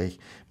Österreich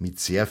mit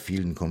sehr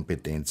vielen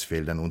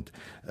Kompetenzfeldern und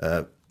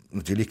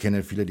natürlich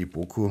kennen viele die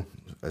BOKU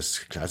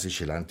als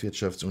klassische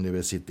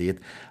Landwirtschaftsuniversität,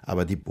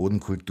 aber die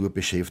Bodenkultur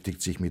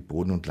beschäftigt sich mit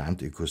Boden- und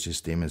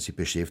Landökosystemen. Sie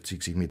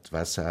beschäftigt sich mit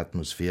Wasser,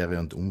 Atmosphäre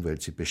und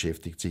Umwelt. Sie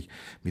beschäftigt sich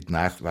mit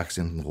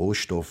nachwachsenden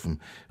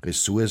Rohstoffen,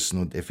 Ressourcen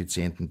und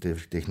effizienten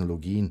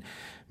Technologien,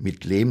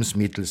 mit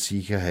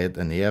Lebensmittelsicherheit,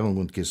 Ernährung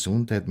und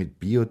Gesundheit, mit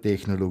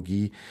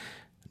Biotechnologie,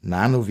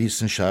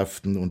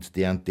 Nanowissenschaften und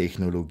deren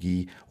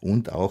Technologie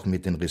und auch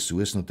mit den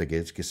Ressourcen und der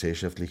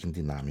gesellschaftlichen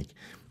Dynamik.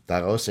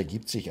 Daraus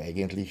ergibt sich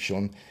eigentlich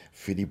schon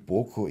für die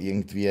BOKU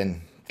irgendwie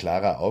ein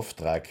klarer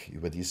Auftrag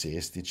über diese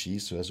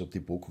SDGs, so als ob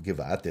die BOKU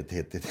gewartet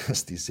hätte,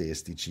 dass diese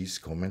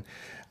SDGs kommen,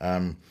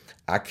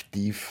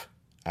 aktiv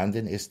an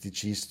den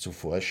SDGs zu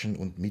forschen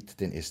und mit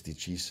den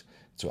SDGs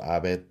zu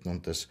arbeiten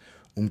und das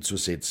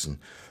umzusetzen.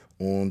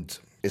 Und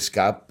es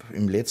gab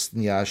im letzten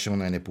Jahr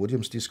schon eine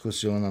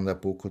Podiumsdiskussion an der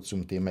BOKU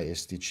zum Thema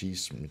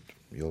SDGs mit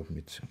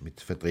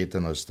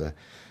Vertretern aus dem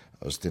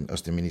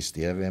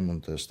Ministerium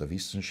und aus der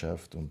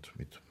Wissenschaft und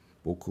mit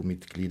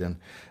BOKU-Mitgliedern.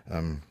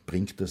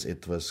 Bringt das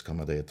etwas? Kann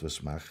man da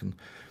etwas machen?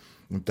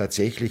 Und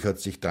tatsächlich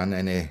hat sich dann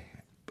ein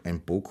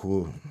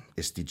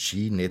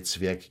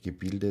BOKU-SDG-Netzwerk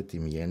gebildet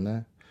im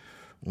Jänner.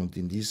 Und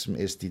in diesem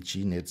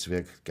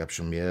SDG-Netzwerk gab es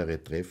schon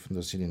mehrere Treffen.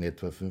 Da sind in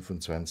etwa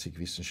 25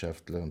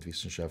 Wissenschaftler und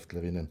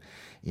Wissenschaftlerinnen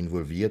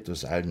involviert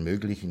aus allen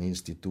möglichen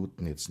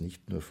Instituten, jetzt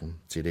nicht nur vom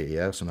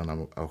CDR,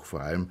 sondern auch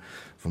vor allem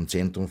vom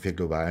Zentrum für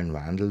globalen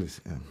Wandel.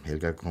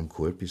 Helga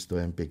Kromkolb ist da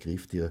ein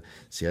Begriff, der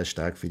sehr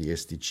stark für die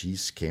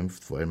SDGs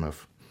kämpft, vor allem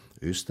auf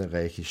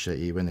österreichischer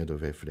Ebene. Da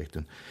werde ich vielleicht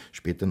dann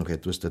später noch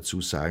etwas dazu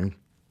sagen.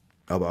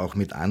 Aber auch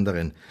mit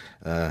anderen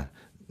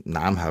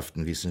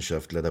namhaften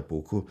Wissenschaftler der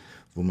BOKU,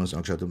 wo man uns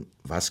angeschaut hat,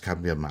 was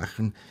kann man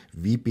machen,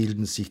 wie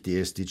bilden sich die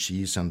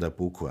SDGs an der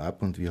BOKU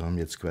ab und wir haben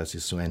jetzt quasi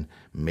so ein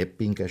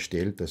Mapping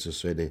erstellt, also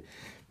so eine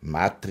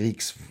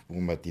Matrix, wo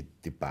man die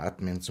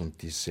Departments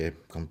und diese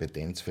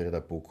Kompetenzfelder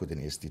der BOKU den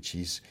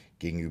SDGs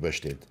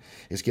gegenüberstellt.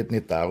 Es geht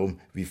nicht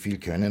darum, wie viel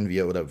können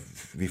wir oder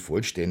wie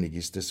vollständig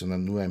ist es,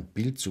 sondern nur ein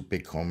Bild zu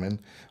bekommen,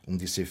 um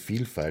diese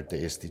Vielfalt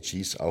der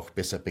SDGs auch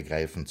besser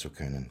begreifen zu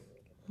können.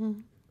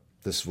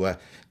 Das war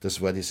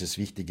dieses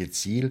wichtige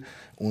Ziel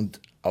und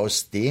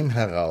aus dem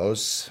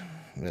heraus,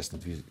 ich weiß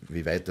nicht,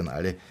 wie weit dann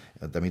alle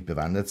damit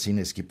bewandert sind,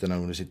 es gibt an der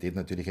Universität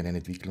natürlich einen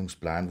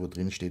Entwicklungsplan, wo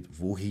drin steht,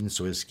 wohin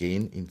soll es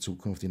gehen in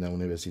Zukunft in der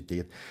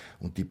Universität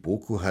und die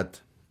BOKU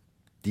hat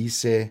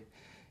diese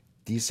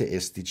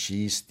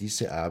SDGs,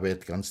 diese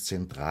Arbeit ganz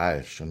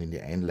zentral schon in die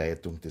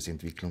Einleitung des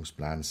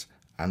Entwicklungsplans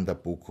an der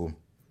BOKU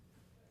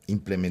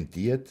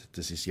implementiert.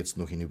 Das ist jetzt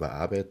noch in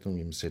Überarbeitung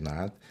im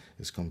Senat.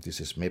 Es kommt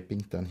dieses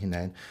Mapping dann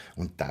hinein.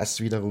 Und das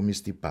wiederum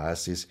ist die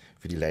Basis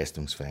für die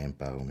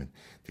Leistungsvereinbarungen.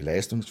 Die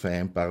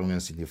Leistungsvereinbarungen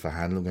sind die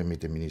Verhandlungen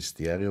mit dem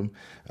Ministerium.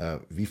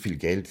 Wie viel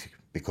Geld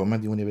bekommen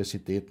die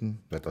Universitäten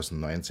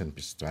 2019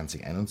 bis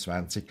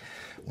 2021?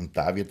 Und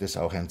da wird es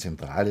auch ein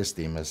zentrales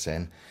Thema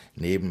sein,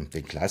 neben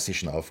den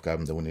klassischen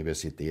Aufgaben der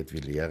Universität wie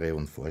Lehre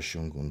und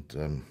Forschung und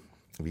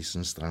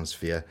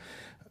Wissenstransfer,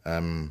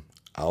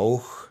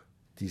 auch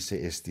diese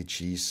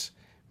SDGs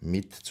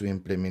mit zu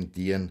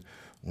implementieren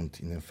und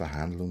in den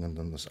Verhandlungen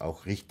dann das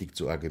auch richtig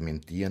zu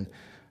argumentieren,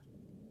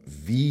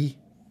 wie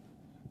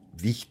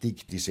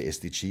wichtig diese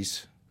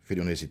SDGs für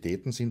die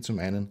Universitäten sind zum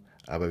einen,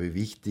 aber wie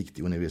wichtig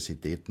die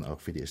Universitäten auch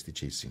für die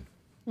SDGs sind.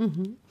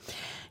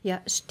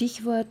 Ja,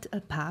 Stichwort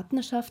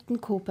Partnerschaften,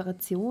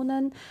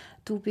 Kooperationen.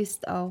 Du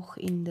bist auch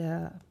in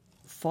der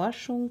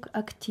Forschung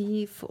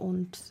aktiv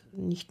und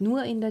nicht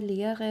nur in der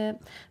Lehre,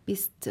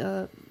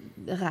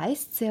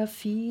 reist sehr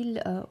viel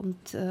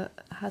und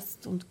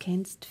hast und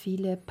kennst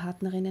viele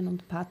Partnerinnen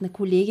und Partner,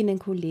 Kolleginnen und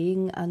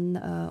Kollegen an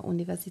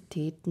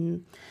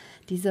Universitäten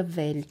dieser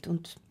Welt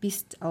und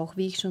bist auch,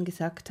 wie ich schon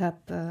gesagt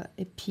habe,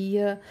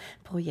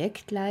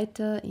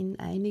 EPIR-Projektleiter in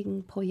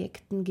einigen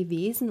Projekten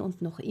gewesen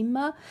und noch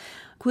immer.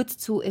 Kurz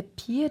zu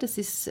EPIR, das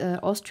ist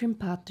Austrian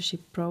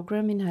Partnership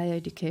Program in Higher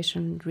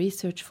Education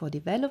Research for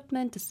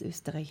Development, das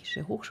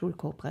österreichische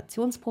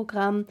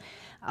Hochschulkooperationsprogramm,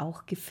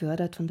 auch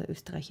gefördert von der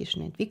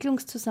österreichischen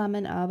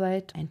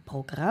Entwicklungszusammenarbeit. Ein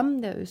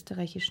Programm der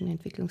österreichischen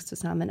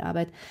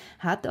Entwicklungszusammenarbeit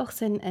hat auch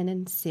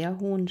einen sehr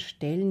hohen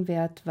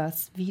Stellenwert,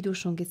 was, wie du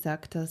schon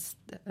gesagt hast,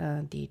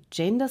 die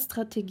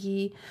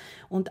Gender-Strategie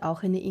und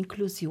auch eine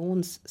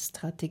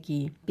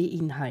Inklusionsstrategie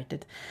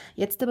beinhaltet.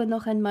 Jetzt aber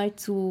noch einmal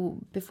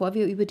bevor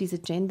wir über diese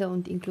Gender-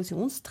 und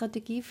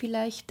Inklusionsstrategie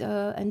vielleicht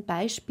ein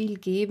Beispiel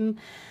geben,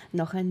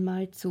 noch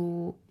einmal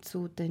zu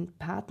den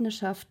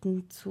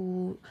Partnerschaften,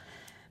 zu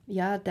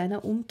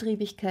deiner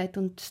Umtriebigkeit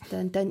und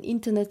dein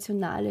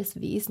internationales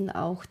Wesen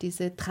auch,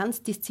 diese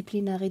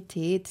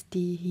Transdisziplinarität,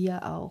 die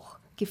hier auch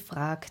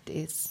gefragt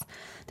ist.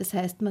 Das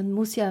heißt, man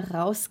muss ja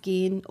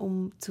rausgehen,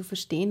 um zu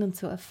verstehen und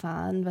zu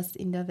erfahren, was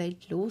in der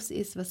Welt los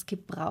ist, was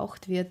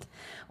gebraucht wird,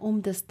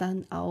 um das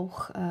dann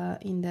auch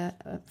in der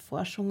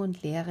Forschung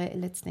und Lehre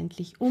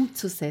letztendlich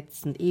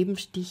umzusetzen. Eben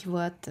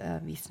Stichwort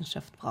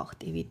Wissenschaft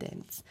braucht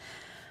Evidenz.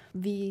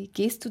 Wie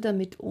gehst du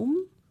damit um?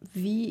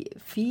 Wie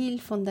viel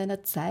von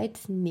deiner Zeit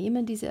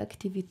nehmen diese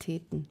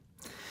Aktivitäten?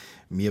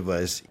 Mir war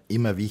es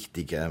immer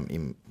wichtiger,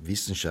 im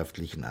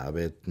wissenschaftlichen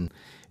Arbeiten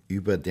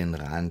über den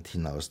Rand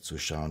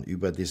hinauszuschauen,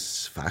 über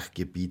das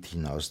Fachgebiet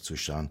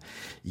hinauszuschauen.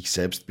 Ich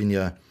selbst bin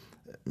ja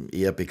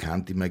eher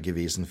bekannt immer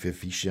gewesen für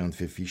Fische und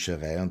für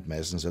Fischerei und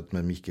meistens hat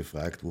man mich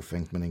gefragt, wo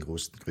fängt man den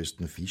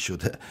größten Fisch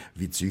oder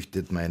wie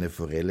züchtet man eine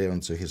Forelle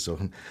und solche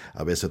Sachen.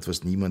 Aber es hat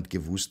fast niemand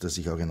gewusst, dass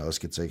ich auch ein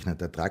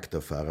ausgezeichneter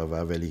Traktorfahrer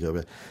war, weil ich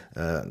habe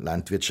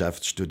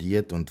Landwirtschaft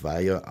studiert und war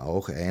ja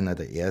auch einer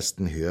der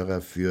ersten Hörer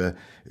für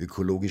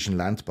ökologischen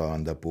Landbau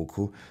an der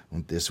BOKU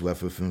und das war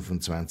vor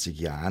 25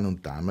 Jahren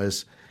und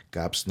damals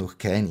gab es noch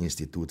kein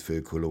Institut für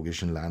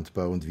ökologischen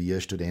Landbau und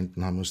wir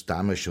Studenten haben uns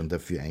damals schon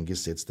dafür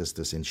eingesetzt, dass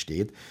das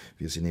entsteht.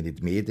 Wir sind in die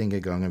Medien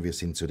gegangen, wir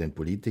sind zu den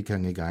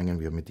Politikern gegangen,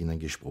 wir haben mit ihnen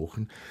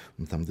gesprochen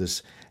und haben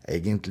das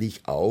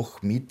eigentlich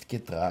auch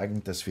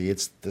mitgetragen, dass wir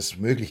jetzt das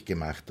möglich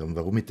gemacht haben.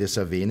 Warum ich das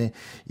erwähne,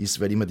 ist,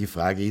 weil immer die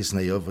Frage ist,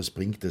 was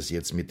bringt das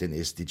jetzt mit den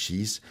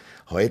SDGs?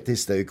 Heute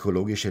ist der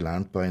ökologische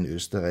Landbau in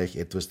Österreich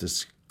etwas,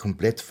 das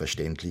komplett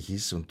verständlich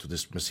ist und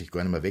dass man sich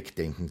gar nicht mehr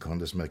wegdenken kann,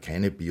 dass man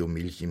keine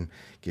Biomilch im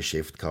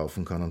Geschäft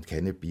kaufen kann und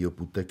keine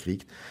Bio-Butter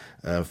kriegt.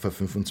 Vor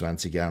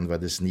 25 Jahren war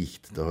das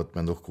nicht. Da hat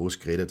man noch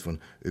groß geredet von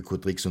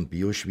Ökotricks und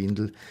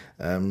Bioschwindel.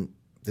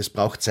 Das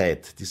braucht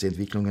Zeit. Diese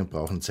Entwicklungen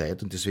brauchen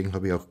Zeit und deswegen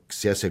habe ich auch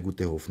sehr, sehr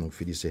gute Hoffnung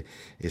für diese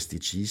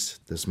SDGs,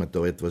 dass man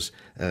da etwas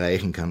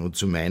erreichen kann. Und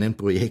zu meinen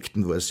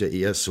Projekten war es ja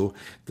eher so,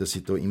 dass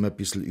ich da immer ein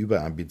bisschen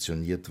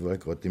überambitioniert war,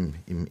 gerade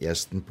im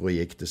ersten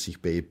Projekt, das ich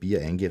bei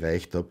EPIR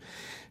eingereicht habe.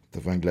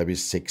 Da waren, glaube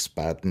ich, 6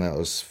 Partner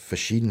aus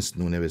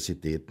verschiedensten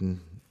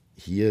Universitäten,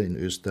 hier in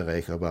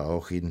Österreich, aber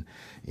auch in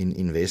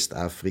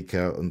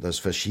Westafrika und aus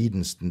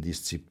verschiedensten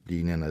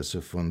Disziplinen,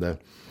 also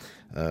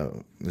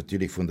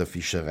natürlich von der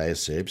Fischerei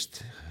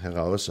selbst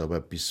heraus, aber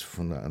bis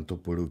von der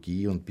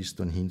Anthropologie und bis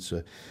dann hin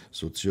zur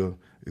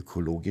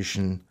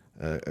sozioökologischen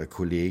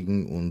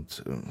Kollegen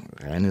und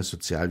reinen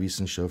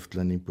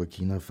Sozialwissenschaftlern in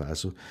Burkina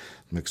Faso.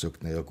 Und man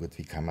gesagt,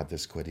 wie kann man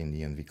das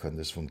koordinieren, wie kann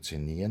das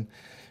funktionieren?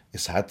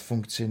 Es hat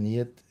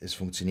funktioniert,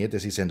 es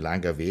ist ein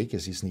langer Weg,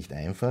 es ist nicht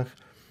einfach,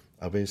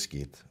 aber es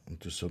geht.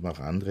 Und das haben auch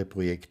andere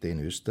Projekte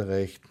in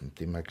Österreich, zum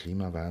Thema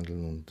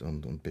Klimawandel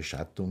und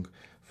Beschattung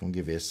von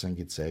Gewässern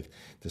gezeigt,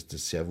 dass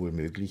das sehr wohl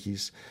möglich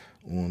ist.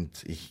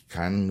 Und ich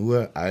kann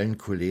nur allen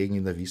Kollegen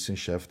in der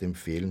Wissenschaft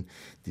empfehlen,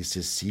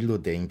 dieses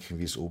Silo-Denken,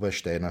 wie es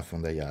Obersteiner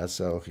von der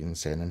JASA auch in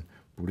seinen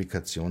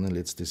Publikationen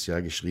letztes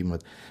Jahr geschrieben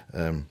hat,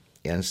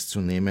 ernst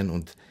zu nehmen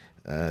und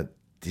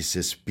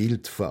dieses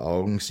Bild vor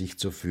Augen sich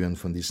zu führen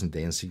von diesen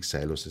Dancing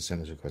Silos, das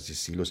sind also quasi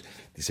Silos,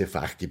 diese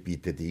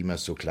Fachgebiete, die immer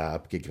so klar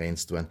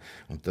abgegrenzt waren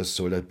und das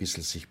soll ein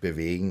bisschen sich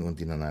bewegen und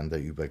ineinander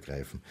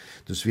übergreifen.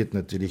 Das wird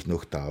natürlich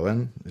noch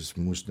dauern, es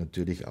muss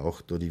natürlich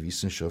auch da die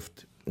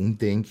Wissenschaft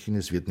umdenken,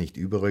 es wird nicht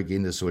überall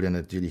gehen, das soll ja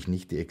natürlich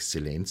nicht die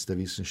Exzellenz der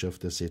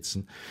Wissenschaft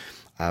ersetzen,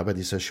 aber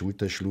dieser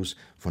Schulterschluss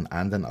von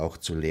anderen auch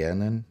zu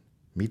lernen,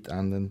 mit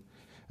anderen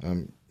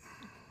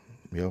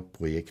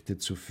Projekte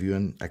zu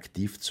führen,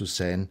 aktiv zu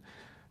sein,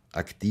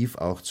 aktiv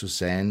auch zu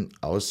sein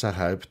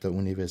außerhalb der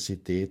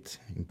Universität,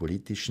 im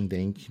politischen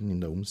Denken,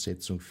 in der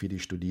Umsetzung für die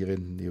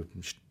Studierenden.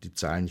 Die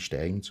Zahlen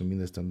steigen,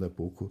 zumindest an der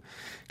BOKU.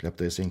 Ich glaube,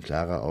 da ist ein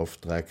klarer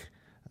Auftrag,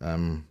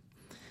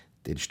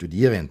 den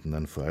Studierenden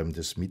dann vor allem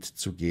das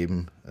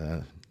mitzugeben.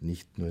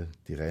 Nicht nur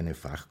die reine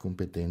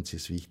Fachkompetenz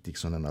ist wichtig,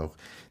 sondern auch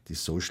die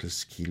Social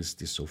Skills,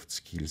 die Soft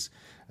Skills,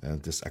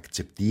 das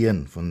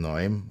Akzeptieren von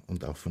Neuem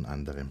und auch von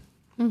anderem.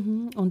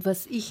 Und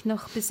was ich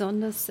noch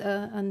besonders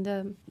an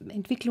der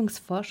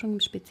Entwicklungsforschung im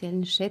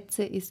Speziellen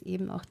schätze, ist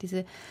eben auch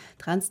diese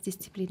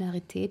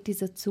Transdisziplinarität,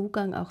 dieser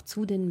Zugang auch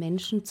zu den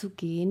Menschen zu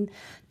gehen,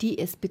 die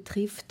es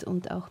betrifft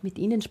und auch mit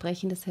ihnen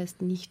sprechen. Das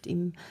heißt, nicht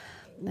im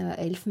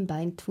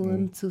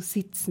Elfenbeinturm zu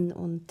sitzen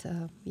und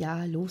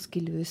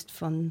losgelöst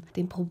von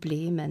den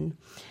Problemen.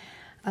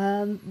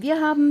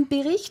 Wir haben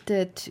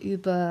berichtet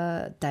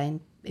über dein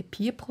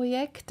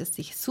Peer-Projekt, das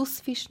sich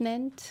Sussfisch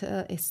nennt.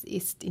 Es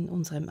ist in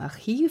unserem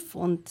Archiv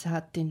und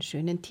hat den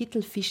schönen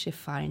Titel Fische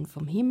fallen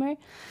vom Himmel.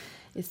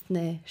 Ist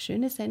eine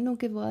schöne Sendung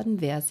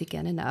geworden, wer sie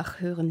gerne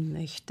nachhören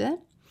möchte.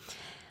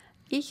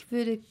 Ich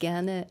würde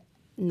gerne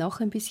noch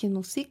ein bisschen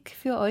Musik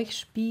für euch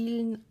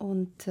spielen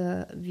und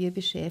wir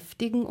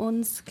beschäftigen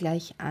uns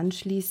gleich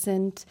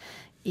anschließend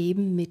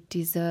eben mit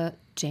dieser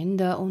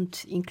Gender-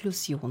 und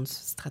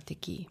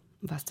Inklusionsstrategie,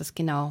 was das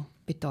genau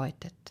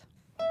bedeutet.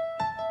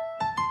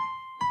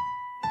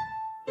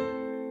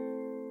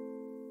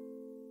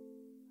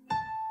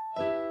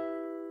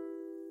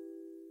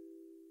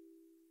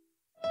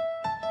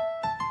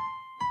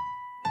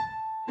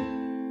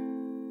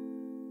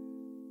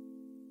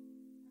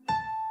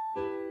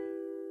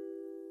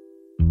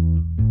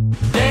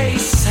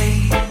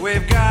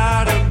 We've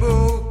got a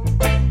book.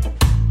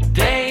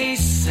 They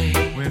say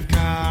we've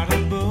got a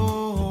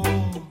book.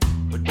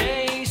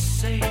 They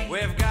say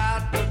we've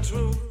got the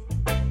truth.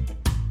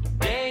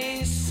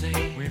 They say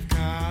we've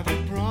got the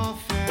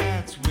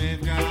prophets.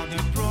 We've got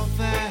the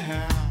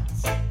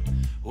prophets.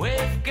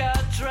 We've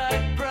got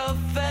right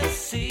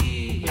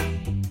prophecy.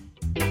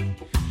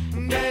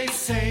 They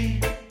say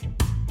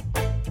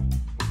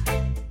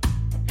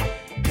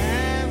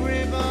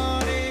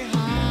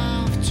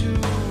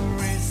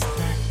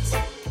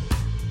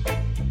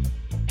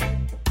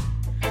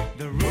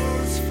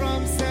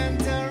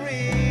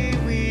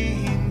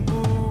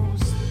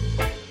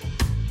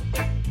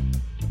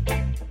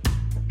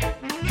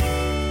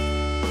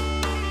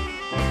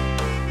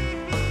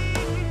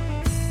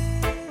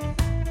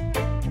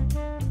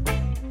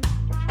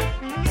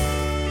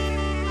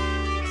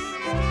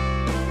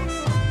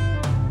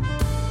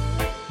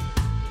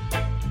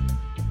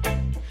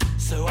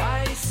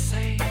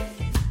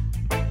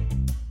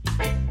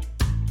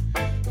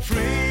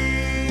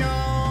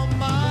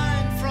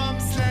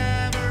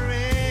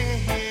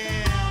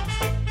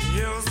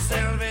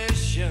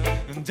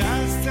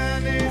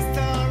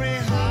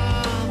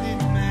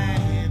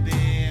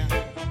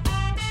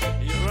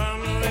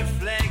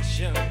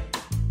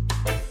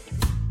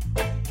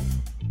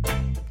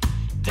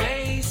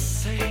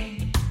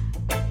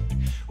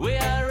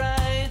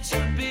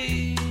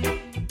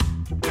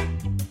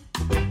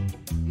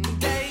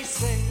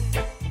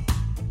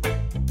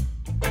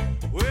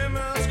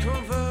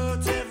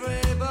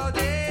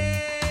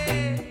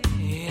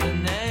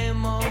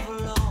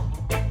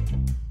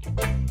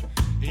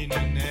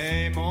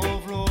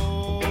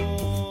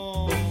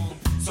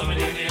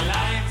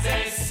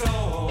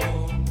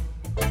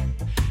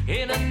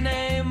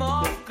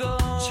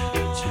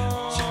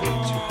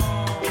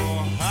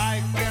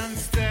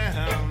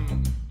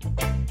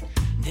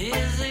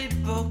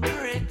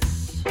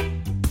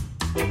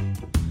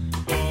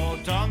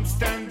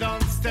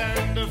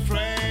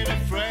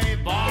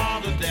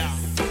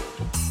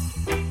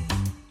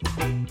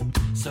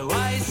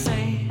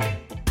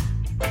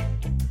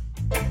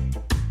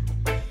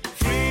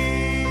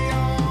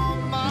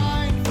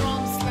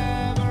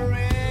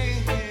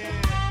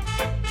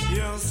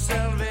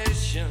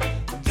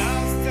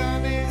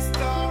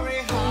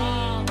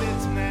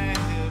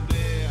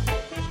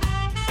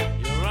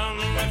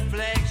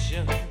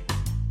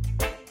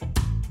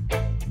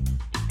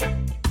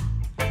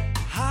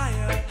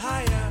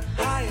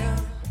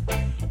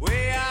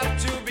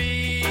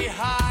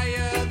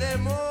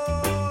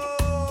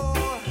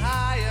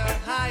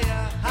higher.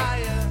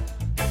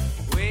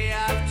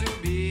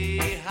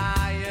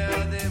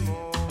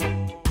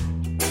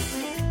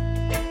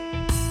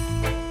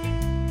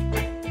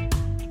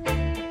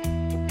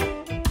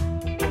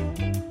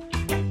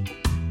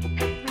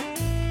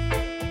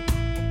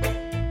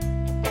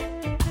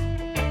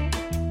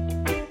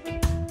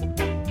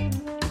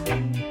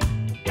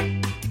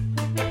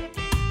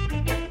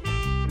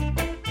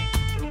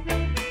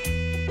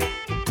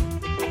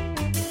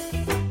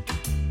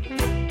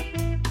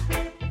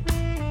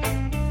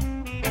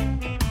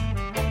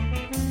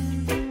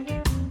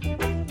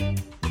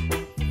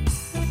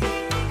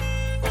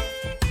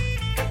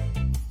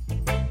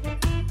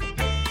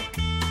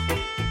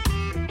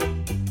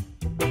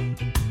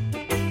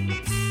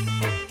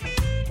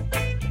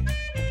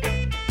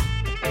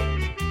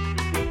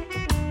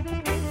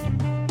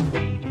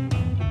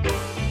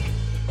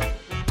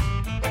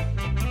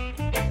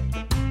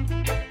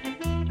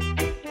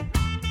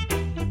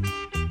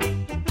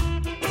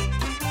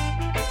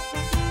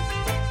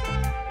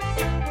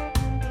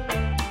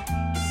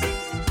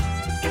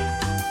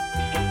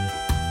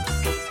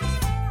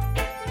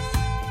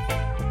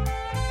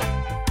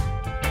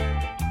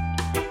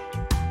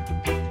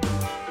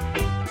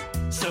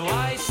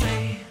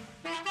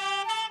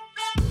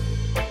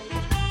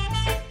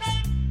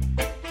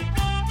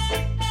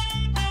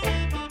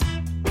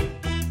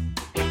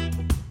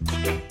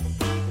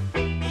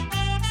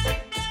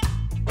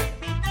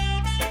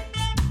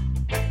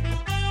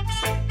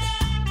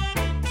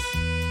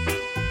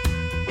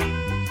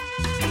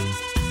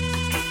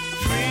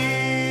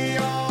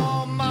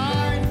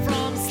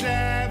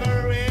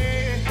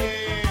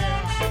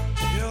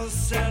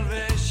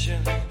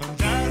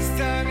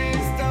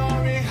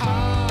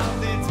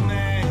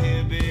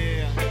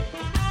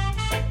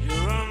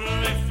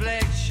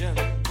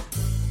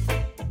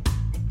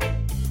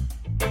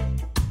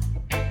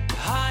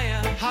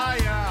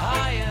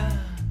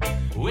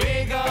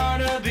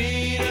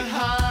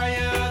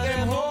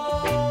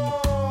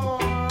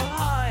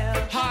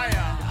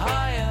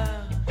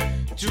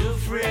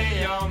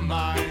 your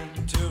mind,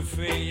 to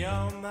free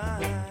your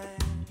mind.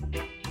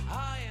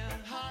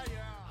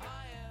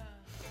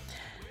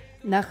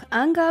 Nach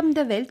Angaben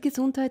der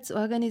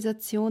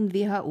Weltgesundheitsorganisation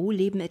WHO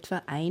leben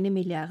etwa 1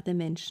 Milliarde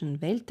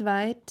Menschen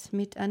weltweit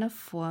mit einer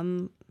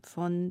Form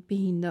von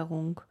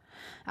Behinderung.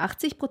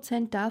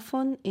 80%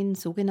 davon in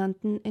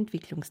sogenannten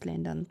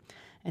Entwicklungsländern.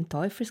 Ein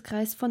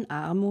Teufelskreis von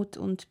Armut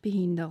und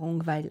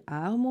Behinderung, weil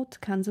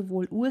Armut kann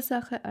sowohl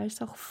Ursache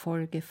als auch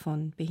Folge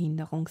von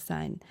Behinderung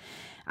sein.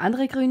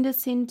 Andere Gründe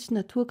sind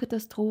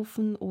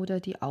Naturkatastrophen oder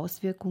die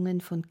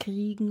Auswirkungen von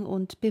Kriegen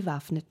und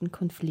bewaffneten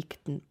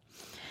Konflikten.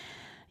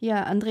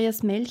 Ja,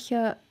 Andreas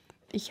Melcher,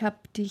 ich habe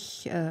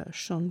dich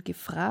schon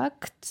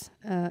gefragt.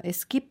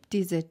 Es gibt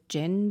diese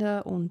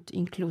Gender- und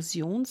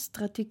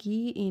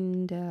Inklusionsstrategie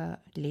in der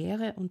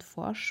Lehre und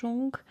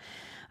Forschung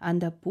an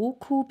der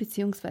BOKU,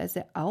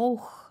 beziehungsweise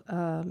auch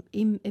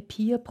im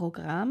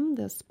EPIR-Programm,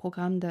 das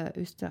Programm der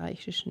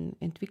österreichischen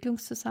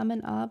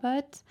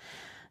Entwicklungszusammenarbeit,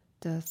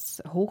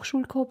 das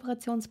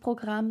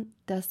Hochschulkooperationsprogramm.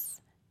 Das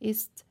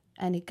ist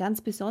eine ganz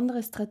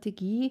besondere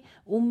Strategie,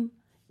 um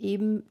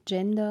eben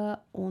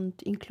Gender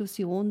und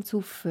Inklusion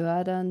zu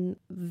fördern.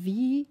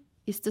 Wie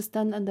ist das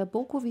dann an der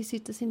BOKU? Wie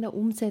sieht das in der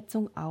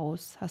Umsetzung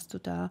aus? Hast du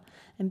da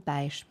ein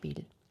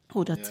Beispiel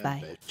oder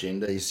zwei?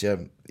 Gender ist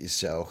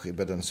ja auch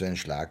immer dann so ein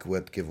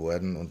Schlagwort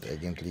geworden und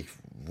eigentlich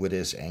wurde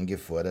es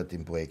eingefordert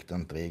in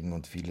Projektanträgen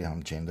und viele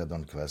haben Gender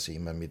dann quasi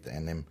immer mit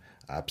einem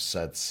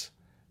Absatz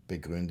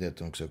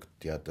begründet und gesagt,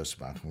 ja, das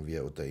machen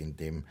wir, oder in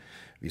dem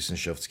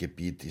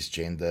Wissenschaftsgebiet ist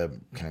Gender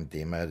kein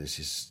Thema,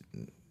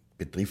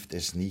 betrifft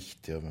es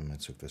nicht, ja, wenn man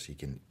sagt, was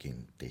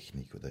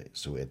Gentechnik oder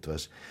so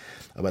etwas.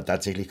 Aber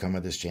tatsächlich kann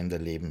man das Gender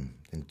leben.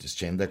 Denn das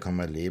Gender kann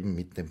man leben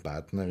mit den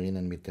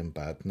Partnerinnen, mit den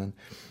Partnern.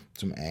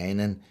 Zum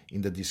einen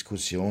in der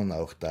Diskussion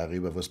auch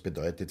darüber, was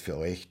bedeutet für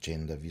euch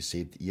Gender? Wie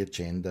seht ihr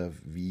Gender?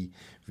 Wie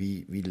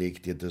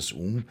legt ihr das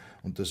um?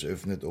 Und das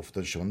öffnet oft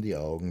dann schon die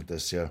Augen,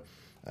 dass ja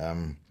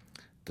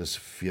das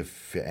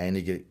für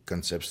einige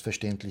ganz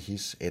selbstverständlich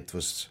ist.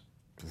 Etwas,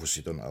 wo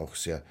sie dann auch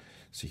sehr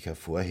sich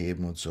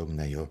hervorheben und sagen,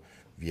 naja,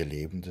 wir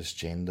leben das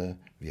Gender,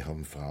 wir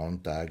haben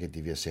Frauentage,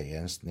 die wir sehr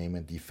ernst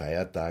nehmen, die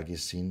Feiertage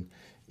sind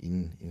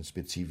in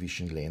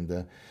spezifischen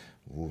Ländern,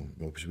 wo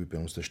wie bei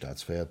uns der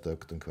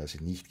Staatsfeiertag dann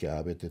quasi nicht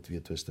gearbeitet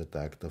wird, weil es der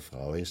Tag der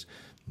Frau ist.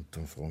 Und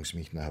dann fragen sie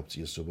mich, habt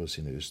ihr sowas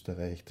in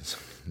Österreich?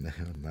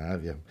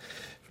 Nein, wir haben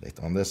vielleicht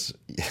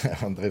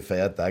andere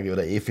Feiertage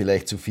oder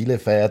vielleicht zu viele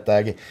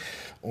Feiertage.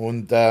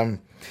 Und dann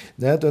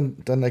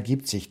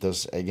ergibt sich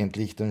das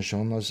eigentlich dann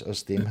schon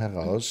aus dem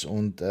heraus.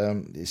 Und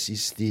es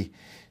ist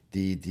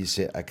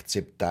diese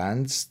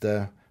Akzeptanz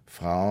der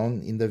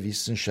Frauen in der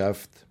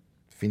Wissenschaft,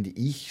 finde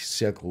ich,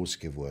 sehr groß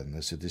geworden.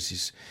 Also das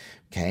ist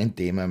kein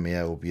Thema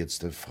mehr, ob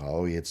jetzt eine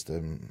Frau jetzt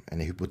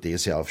eine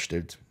Hypothese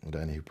aufstellt oder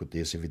eine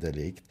Hypothese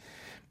widerlegt.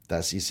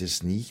 Das ist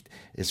es nicht.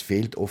 Es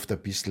fehlt oft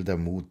ein bisschen der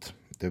Mut.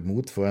 Der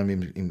Mut vor allem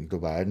im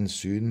globalen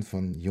Süden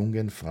von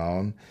jungen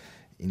Frauen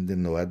in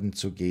den Norden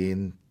zu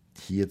gehen,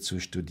 hier zu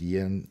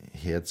studieren,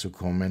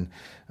 herzukommen.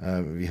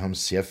 Wir haben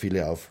sehr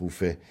viele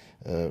Aufrufe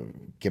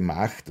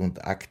gemacht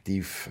und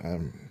aktiv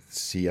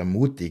sie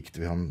ermutigt.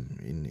 Wir haben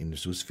im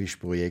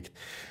SUSFISH-Projekt,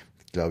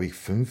 glaube ich,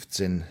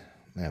 15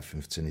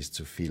 ist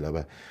zu viel,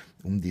 aber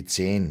um die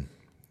 10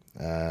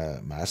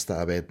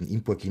 Masterarbeiten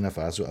in Burkina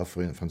Faso auf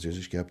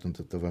Französisch gehabt,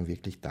 und da waren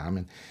wirklich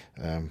Damen,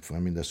 vor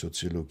allem in der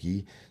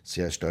Soziologie,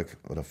 sehr stark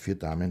oder für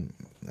Damen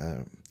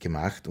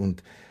gemacht,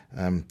 und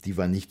die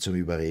waren nicht zum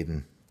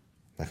Überreden,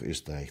 nach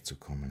Österreich zu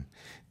kommen.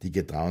 Die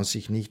getrauen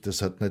sich nicht.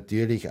 Das hat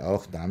natürlich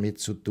auch damit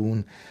zu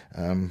tun,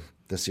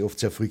 dass sie oft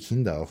sehr früh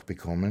Kinder auch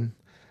bekommen,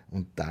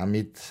 und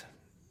damit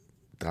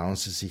trauen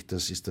sie sich,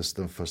 ist das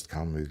dann fast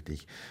kaum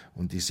möglich.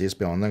 Und ich sehe es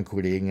bei anderen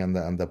Kollegen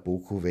an der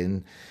BOKU,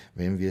 wenn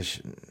wir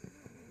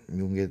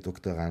junge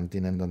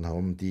Doktorandinnen dann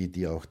haben,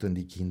 die auch dann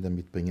die Kinder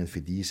mitbringen,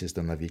 für die ist es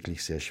dann auch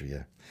wirklich sehr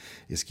schwer.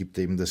 Es gibt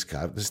eben das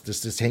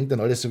hängt dann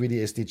alles so wie die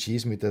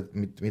SDGs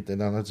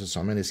miteinander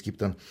zusammen. Es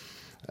gibt dann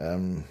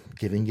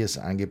geringes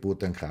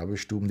Angebot an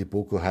Krabbelstuben. Die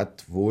BOKU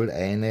hat wohl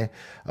eine,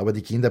 aber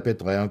die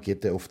Kinderbetreuung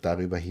geht ja oft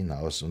darüber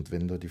hinaus. Und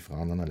wenn da die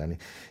Frauen dann alleine,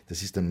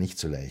 das ist dann nicht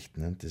so leicht.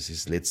 Ne? Das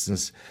ist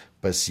letztens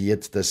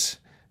passiert,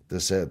 dass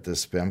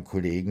bei einem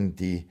Kollegen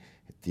die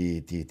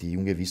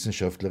junge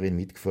Wissenschaftlerin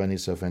mitgefahren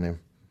ist auf eine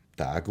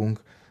Tagung,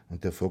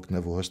 und der fragt,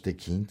 wo hast du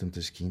das Kind? Und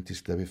das Kind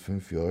ist, glaube ich,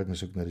 5 Jahre alt. Und er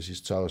sagt, das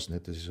ist zu Hause,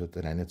 nicht? Das ist halt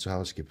alleine zu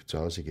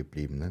Hause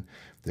geblieben. Nicht? Und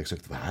er hat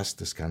gesagt, was?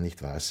 Das kann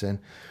nicht wahr sein.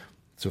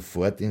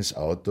 Sofort ins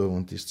Auto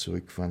und ist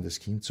zurückgefahren, das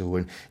Kind zu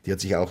holen. Die hat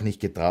sich auch nicht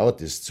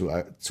getraut, das zu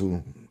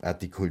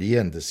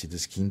artikulieren, dass sie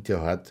das Kind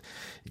ja hat.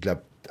 Ich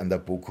glaube, an der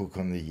BOKU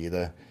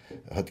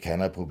hat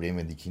keiner Problem,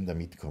 wenn die Kinder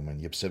mitkommen.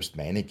 Ich habe selbst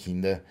meine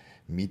Kinder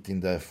mit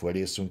in der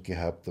Vorlesung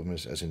gehabt,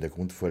 also in der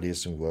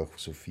Grundvorlesung, wo auch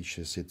so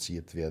Fische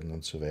seziert werden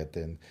und so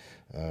weiter.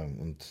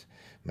 Und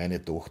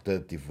meine Tochter,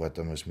 die war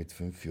damals mit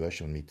 5 Jahren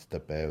schon mit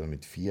dabei, oder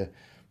mit 4.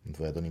 Und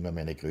war dann immer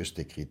meine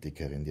größte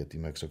Kritikerin. Die hat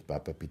immer gesagt,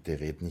 Papa, bitte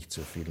red nicht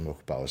so viel,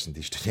 mach Pausen,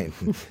 die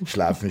Studenten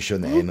schlafen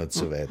schon ein und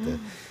so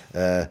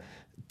weiter.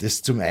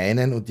 Das zum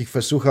einen, und ich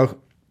versuche auch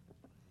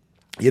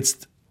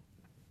jetzt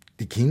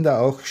die Kinder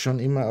auch schon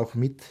immer auch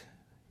mit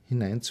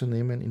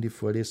hineinzunehmen in die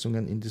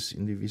Vorlesungen, in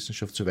die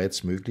Wissenschaft, soweit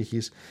es möglich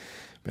ist.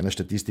 Bei einer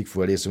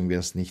Statistikvorlesung werden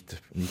es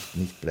nicht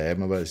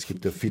bleiben, aber es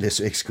gibt ja viele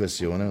so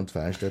Exkursionen und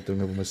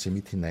Veranstaltungen, wo man sie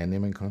mit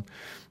hineinnehmen kann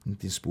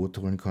und ins Boot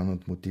holen kann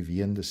und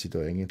motivieren, dass sie da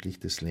eigentlich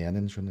das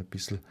lernen schon ein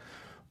bisschen.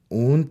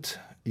 Und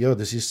ja,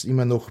 das ist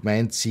immer noch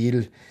mein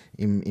Ziel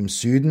im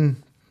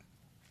Süden,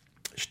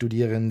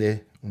 Studierende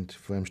und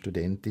vor allem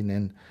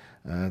Studentinnen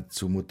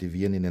zu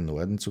motivieren, in den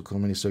Norden zu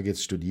kommen. Ich sage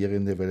jetzt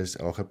Studierende, weil es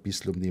auch ein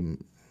bisschen um die,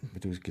 wie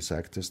du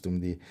gesagt hast,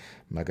 um die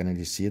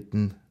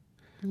marginalisierten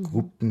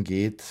Gruppen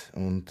geht.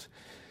 Und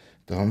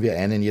da haben wir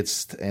einen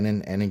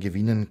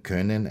gewinnen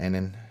können,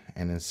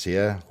 einen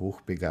sehr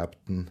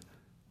hochbegabten,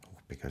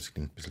 das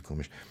klingt ein bisschen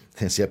komisch,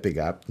 einen sehr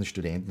begabten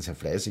Studenten, sehr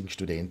fleißigen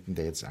Studenten,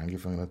 der jetzt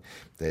angefangen hat,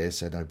 der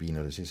ist ein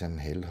Albino, das ist ein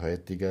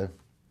hellhäutiger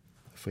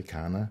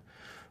Afrikaner.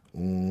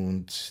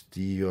 Und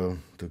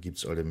da gibt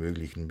es alle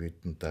möglichen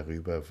Mythen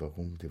darüber,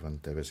 warum,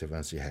 teilweise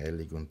waren sie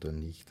heilig und dann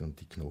nicht und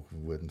die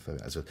Knochen wurden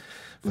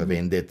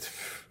verwendet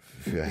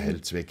für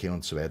Heilzwecke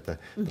und so weiter.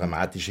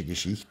 Dramatische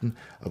Geschichten,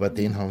 aber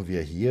den haben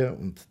wir hier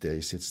und der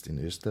ist jetzt in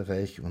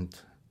Österreich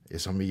und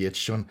es haben mich jetzt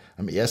schon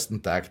am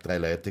ersten Tag 3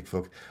 Leute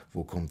gefragt,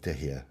 wo kommt der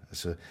her?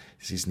 Also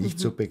es ist nicht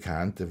so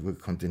bekannt, er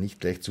konnte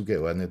nicht gleich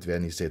zugeordnet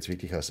werden, ist er jetzt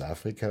wirklich aus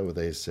Afrika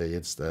oder ist er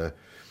jetzt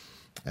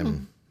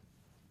ein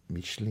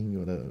Mischling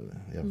oder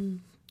ja.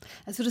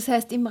 Also das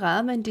heißt, im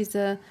Rahmen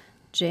dieser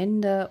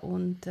Gender-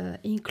 und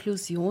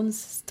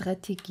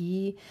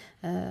Inklusionsstrategie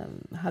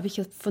habe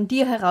ich von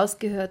dir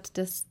herausgehört,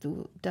 dass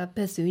du da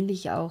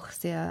persönlich auch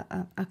sehr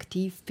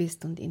aktiv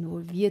bist und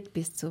involviert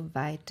bist,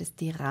 soweit es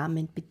die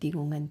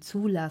Rahmenbedingungen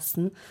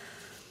zulassen.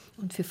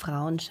 Und für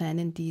Frauen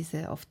scheinen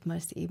diese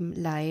oftmals eben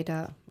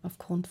leider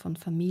aufgrund von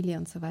Familie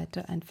und so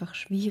weiter einfach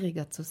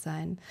schwieriger zu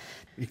sein.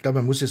 Ich glaube,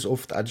 man muss es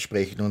oft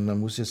ansprechen und man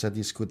muss es auch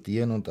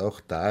diskutieren und auch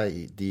da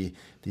die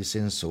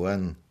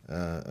Sensoren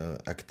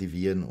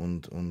aktivieren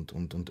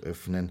und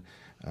öffnen.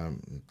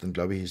 Dann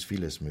glaube ich, ist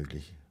vieles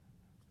möglich.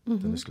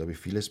 Dann ist, glaube ich,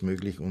 vieles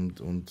möglich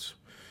und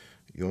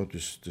ja,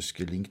 das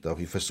gelingt auch.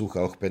 Ich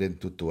versuche auch bei den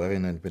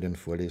Tutorinnen, bei den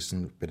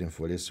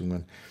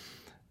Vorlesungen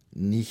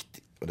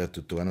nicht oder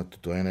Tutoren und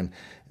Tutorinnen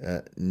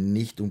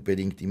nicht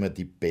unbedingt immer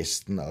die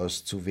Besten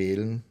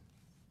auszuwählen,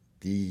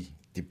 die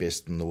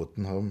besten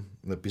Noten haben.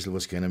 Ein bisschen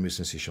was können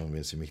müssen sie schon,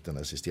 wenn sie mich dann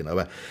assistieren.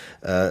 Aber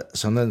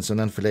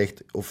sondern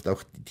vielleicht oft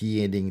auch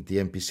diejenigen, die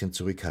ein bisschen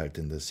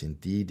zurückhaltender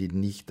sind, die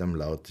nicht am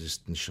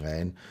lautesten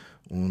schreien.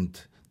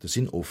 Und das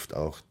sind oft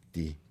auch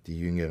die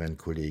jüngeren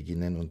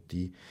Kolleginnen und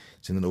die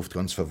sind dann oft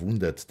ganz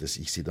verwundert, dass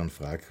ich sie dann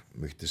frage,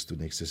 möchtest du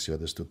nächstes Jahr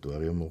das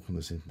Tutorium machen?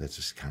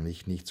 Das kann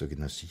ich nicht. Sage ich,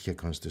 na sicher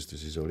kannst du das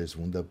ist alles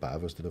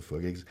wunderbar, was du da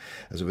vorlegst.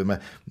 Also wenn man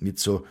mit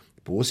so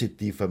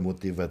positiver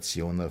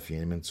Motivation auf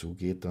jemanden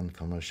zugeht, dann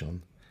kann man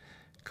schon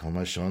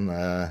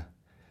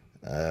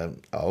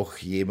auch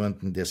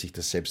jemanden, der sich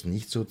das selbst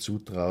nicht so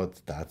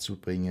zutraut, dazu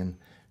bringen,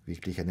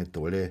 wirklich eine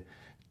tolle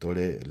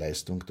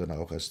Leistung dann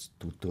auch als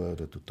Tutor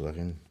oder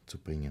Tutorin zu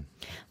bringen.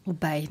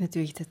 Wobei ich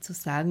natürlich dazu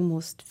sagen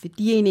muss, für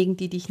diejenigen,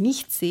 die dich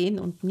nicht sehen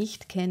und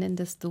nicht kennen,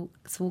 dass du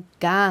so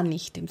gar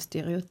nicht dem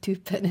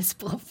Stereotyp eines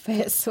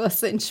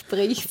Professors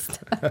entsprichst.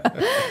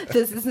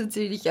 Das ist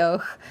natürlich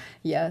auch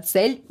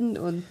selten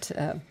und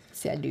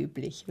sehr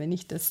löblich, wenn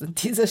ich das an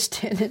dieser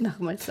Stelle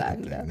nochmal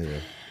sagen darf.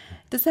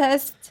 Das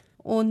heißt,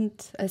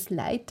 und als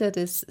Leiter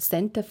des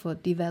Center for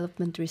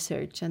Development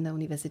Research an der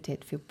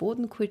Universität für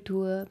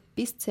Bodenkultur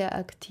bist sehr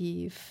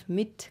aktiv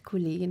mit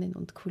Kolleginnen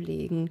und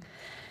Kollegen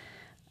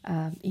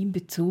in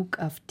Bezug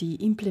auf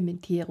die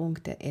Implementierung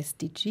der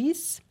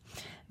SDGs.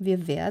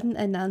 Wir werden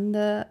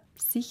einander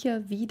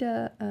sicher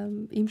wieder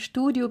im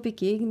Studio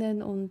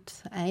begegnen und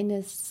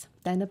eines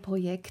deiner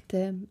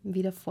Projekte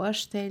wieder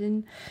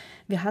vorstellen.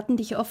 Wir hatten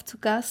dich oft zu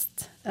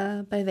Gast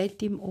bei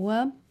Welt im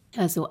Ohr.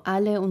 Also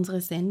alle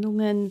unsere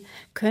Sendungen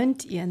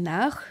könnt ihr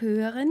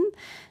nachhören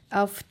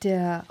auf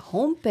der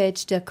Homepage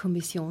der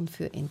Kommission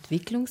für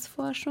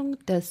Entwicklungsforschung.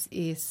 Das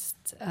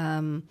ist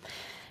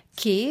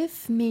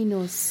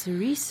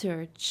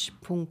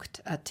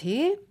kev-research.at.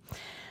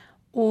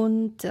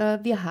 Und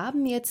wir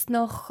haben jetzt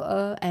noch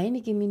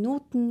einige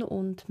Minuten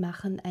und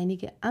machen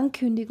einige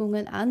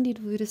Ankündigungen. Andi,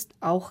 du würdest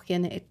auch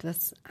gerne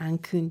etwas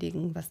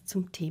ankündigen, was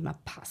zum Thema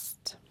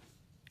passt.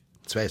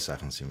 Zwei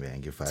Sachen sind mir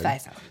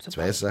eingefallen.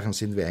 Zwei Sachen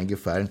sind mir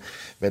eingefallen,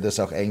 weil das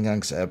auch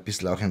eingangs ein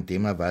bisschen auch ein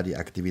Thema war, die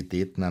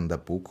Aktivitäten an der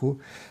BOKU.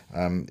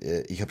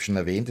 Ich habe schon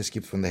erwähnt, es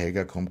gibt von der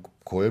Helga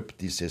Kolb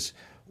dieses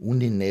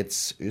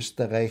Uninetz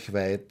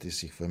österreichweit, das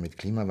sich vor allem mit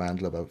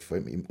Klimawandel, aber vor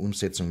allem in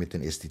Umsetzung mit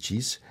den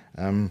SDGs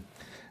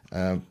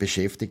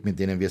beschäftigt, mit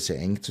denen wir sehr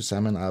eng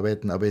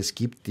zusammenarbeiten. Aber es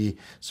gibt die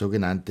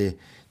sogenannte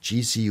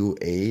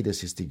GCUA,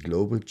 das ist die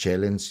Global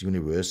Challenge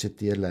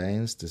University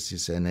Alliance. Das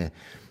ist eine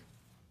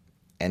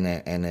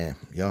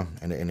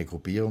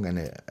Gruppierung,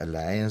 eine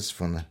Alliance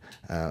von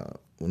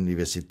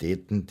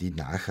Universitäten, die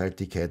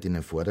Nachhaltigkeit in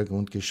den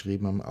Vordergrund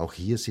geschrieben haben. Auch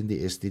hier sind die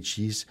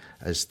SDGs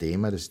als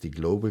Thema, das ist die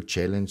Global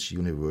Challenge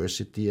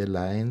University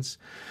Alliance.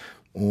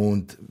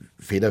 Und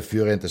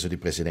federführend, also die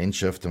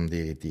Präsidentschaft um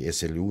die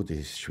SLU,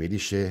 die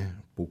schwedische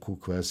BOKU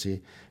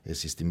quasi.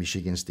 Es ist die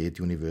Michigan State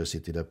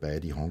University dabei,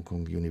 die Hong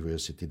Kong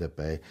University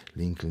dabei,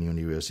 Lincoln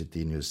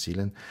University in New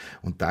Zealand.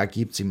 Und da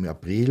gibt es im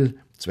April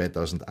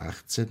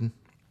 2018,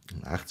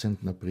 am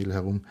 18. April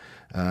herum,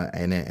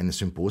 ein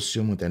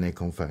Symposium und eine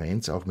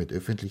Konferenz, auch mit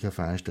öffentlicher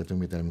Veranstaltung,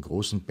 mit einem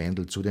großen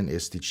Panel zu den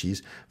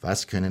SDGs.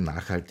 Was können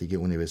nachhaltige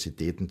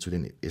Universitäten zu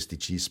den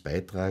SDGs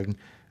beitragen?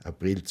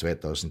 April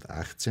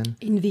 2018.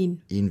 In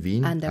Wien. In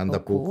Wien, an der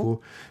BOKU,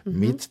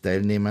 mit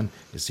Teilnehmern.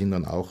 Es sind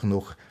dann auch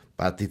noch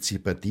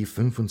partizipativ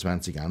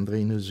 25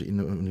 andere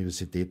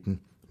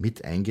Universitäten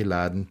mit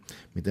eingeladen,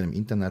 mit einem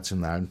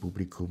internationalen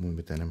Publikum und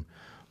mit einem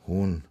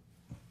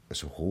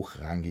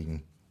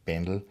hochrangigen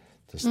Panel,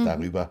 das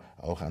darüber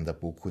auch an der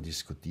BOKU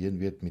diskutieren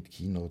wird, mit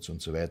Keynotes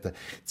und so weiter.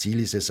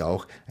 Ziel ist es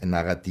auch, ein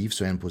Narrativ,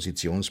 so ein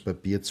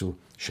Positionspapier zu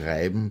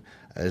schreiben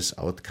als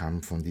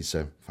Outcome von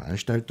dieser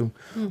Veranstaltung.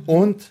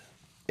 Und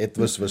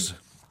etwas, was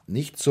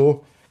nicht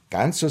so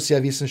ganz so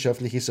sehr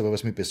wissenschaftlich ist, aber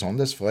was mich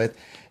besonders freut,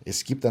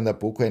 es gibt an der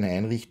BOKU eine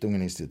Einrichtung,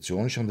 eine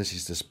Institution schon, das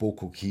ist das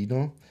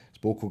BOKU-Kino.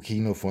 Das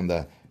BOKU-Kino von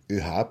der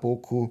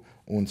ÖH-BOKU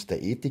und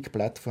der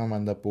Ethikplattform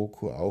an der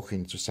BOKU, auch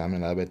in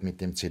Zusammenarbeit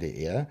mit dem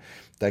CDR.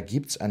 Da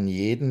gibt es an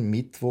einem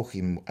Mittwoch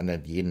im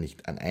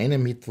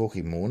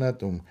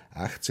Monat um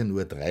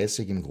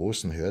 18.30 Uhr im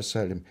großen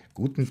Hörsaal im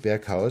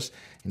Gutenberghaus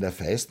in der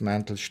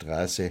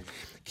Feistmantelstraße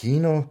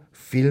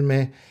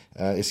Kinofilme.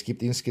 Es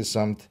gibt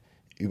insgesamt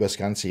über das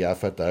ganze Jahr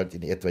verteilt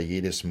in etwa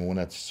jedes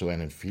Monat so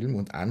einen Film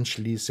und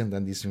anschließend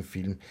an diesem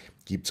Film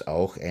gibt es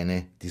auch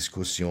eine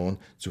Diskussion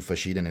zu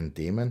verschiedenen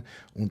Themen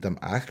und am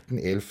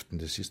 8.11.,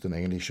 das ist dann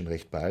eigentlich schon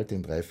recht bald,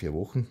 in 3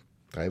 Wochen,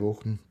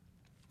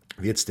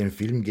 wird es den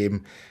Film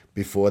geben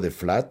Before the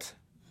Flood,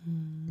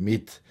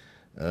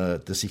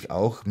 das sich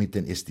auch mit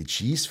den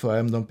SDGs vor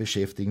allem dann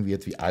beschäftigen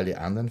wird, wie alle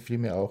anderen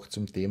Filme auch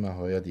zum Thema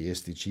heuer. Die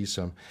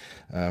SDGs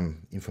haben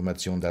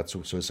Informationen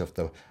dazu, soll es auf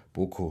der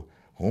BOKU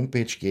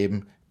Homepage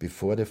geben.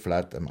 Before the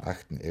Flood am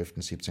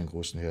 8.11.17 im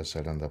großen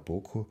Hörsaal an der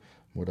BOKU.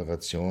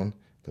 Moderation,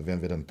 da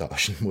werden wir dann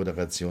tauschen.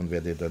 Moderation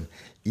werde dann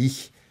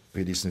ich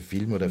für diesen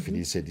Film oder für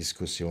diese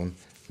Diskussion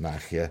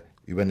nachher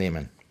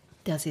übernehmen.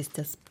 Das ist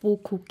das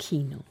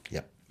BOKU-Kino.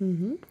 Ja.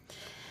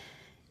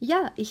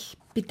 Ja, ich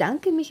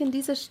bedanke mich an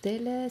dieser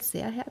Stelle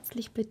sehr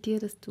herzlich bei dir,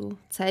 dass du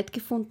Zeit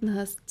gefunden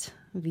hast,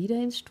 wieder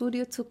ins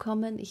Studio zu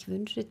kommen. Ich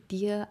wünsche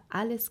dir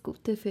alles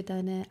Gute für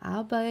deine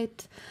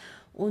Arbeit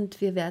und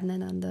wir werden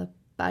einander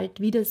bald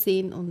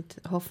wiedersehen und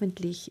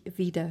hoffentlich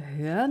wieder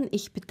hören.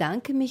 Ich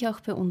bedanke mich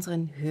auch bei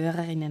unseren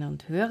Hörerinnen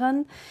und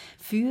Hörern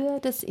für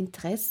das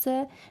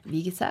Interesse.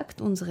 Wie gesagt,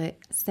 unsere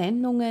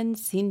Sendungen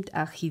sind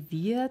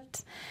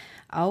archiviert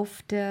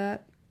auf der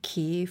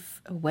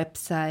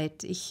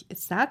KEF-Website. Ich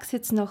sage es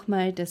jetzt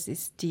nochmal, das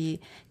ist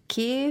die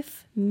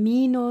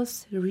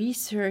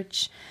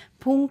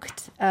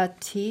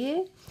kef-research.at.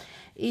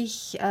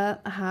 Ich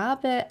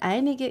habe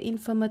einige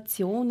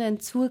Informationen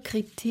zur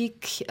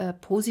Kritik,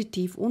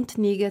 positiv und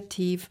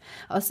negativ,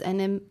 aus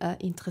einem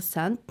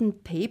interessanten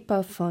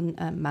Paper von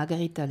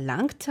Margarita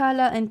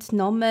Langthaler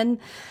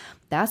entnommen.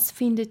 Das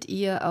findet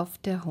ihr auf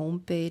der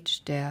Homepage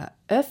der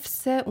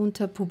ÖFSE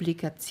unter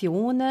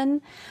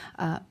Publikationen,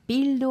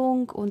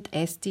 Bildung und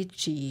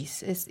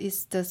SDGs. Es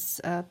ist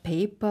das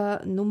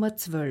Paper Nummer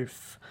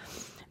 12.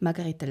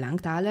 Margarita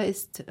Langthaler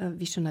ist,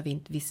 wie schon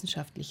erwähnt,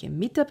 wissenschaftliche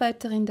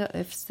Mitarbeiterin der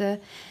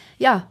ÖFSE.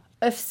 Ja,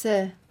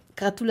 ÖFSE,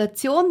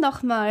 Gratulation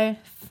nochmal,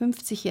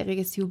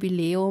 50-jähriges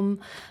Jubiläum.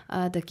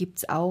 Da gibt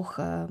es auch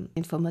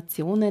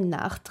Informationen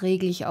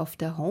nachträglich auf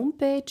der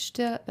Homepage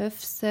der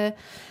ÖFSE.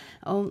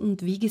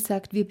 Und wie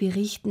gesagt, wir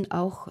berichten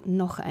auch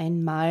noch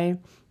einmal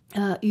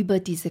über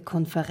diese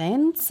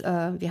Konferenz.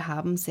 Wir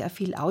haben sehr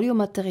viel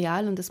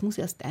Audiomaterial und das muss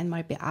erst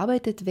einmal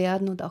bearbeitet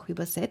werden und auch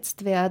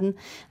übersetzt werden,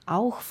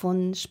 auch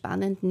von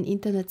spannenden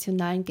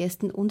internationalen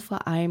Gästen und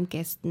vor allem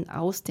Gästen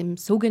aus dem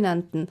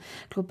sogenannten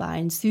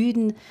globalen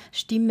Süden,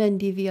 Stimmen,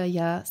 die wir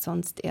ja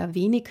sonst eher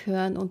wenig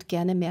hören und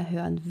gerne mehr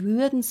hören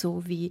würden,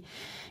 so wie,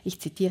 ich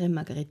zitiere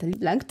Margarita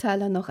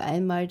Langthaler noch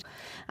einmal.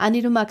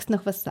 Anni, du magst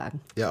noch was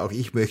sagen? Ja, auch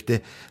ich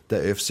möchte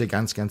der ÖFSE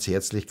ganz, ganz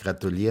herzlich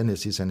gratulieren.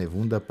 Es ist eine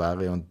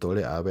wunderbare und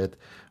tolle Arbeit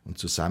und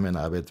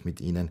Zusammenarbeit mit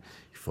Ihnen.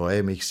 Ich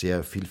freue mich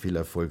sehr, viel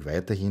Erfolg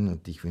weiterhin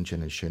und ich wünsche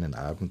einen schönen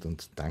Abend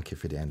und danke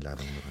für die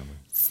Einladung noch einmal.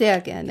 Sehr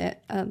gerne.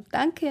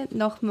 Danke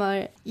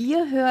nochmal.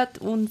 Ihr hört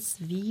uns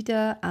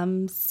wieder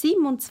am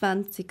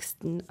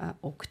 27.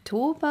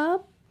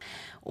 Oktober.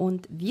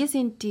 Und wir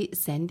sind die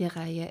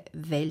Sendereihe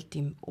Welt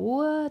im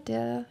Ohr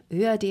der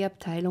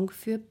ÖAD-Abteilung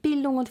für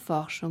Bildung und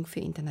Forschung für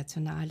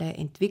internationale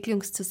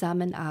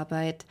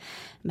Entwicklungszusammenarbeit.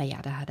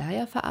 Mayada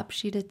Hadaya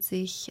verabschiedet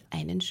sich.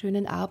 Einen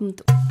schönen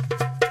Abend.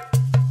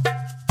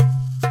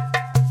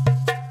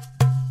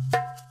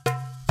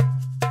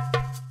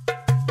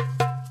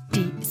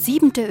 Die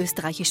 7.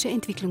 österreichische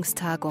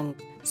Entwicklungstagung.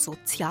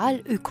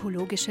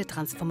 Sozial-ökologische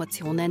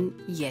Transformationen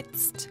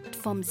jetzt.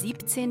 Vom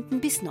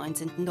 17. bis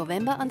 19.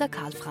 November an der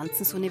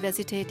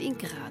Karl-Franzens-Universität in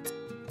Graz.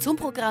 Zum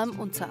Programm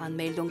und zur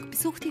Anmeldung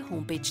besucht die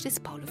Homepage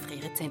des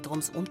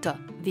Paulo-Freire-Zentrums unter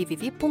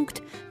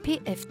www.pfz.at.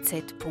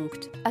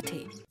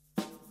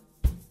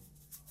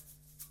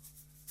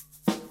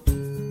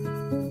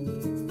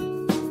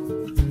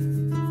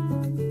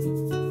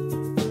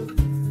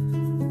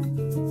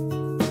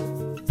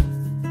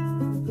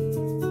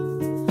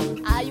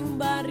 Hay un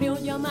barrio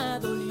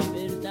llamado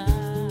Libertad,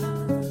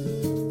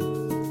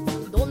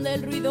 donde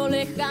el ruido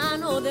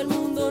lejano del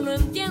mundo no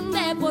entiende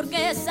por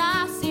qué es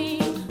así.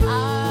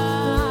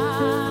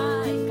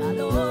 Hay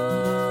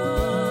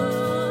calor,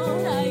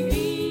 hay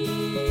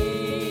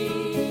gris,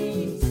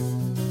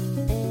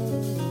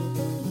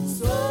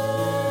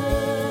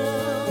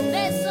 son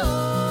de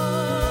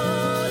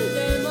sol,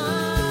 de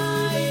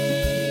maíz.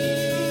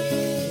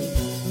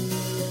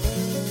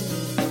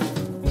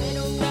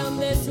 Pero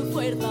grande su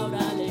puerta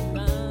ahora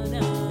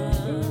lejana,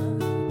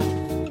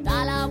 da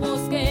la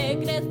voz que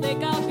crece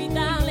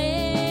capitales.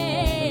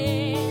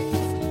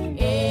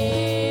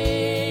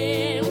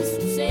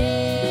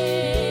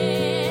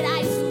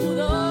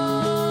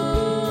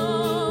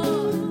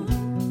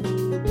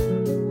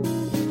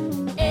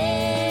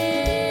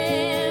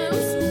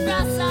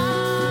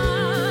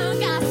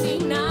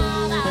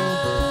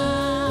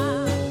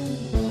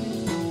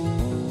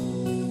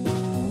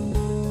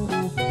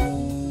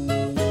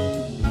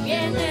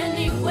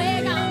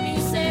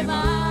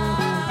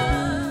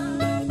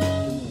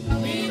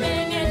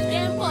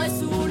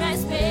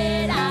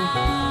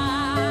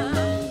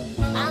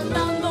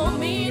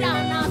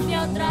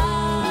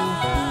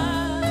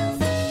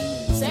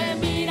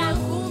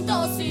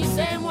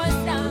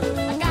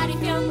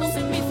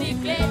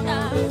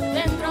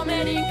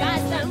 Centroamérica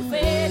está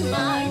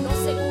enferma y no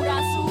se cura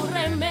su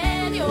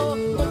remedio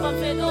con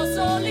panfletos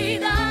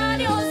solidarios.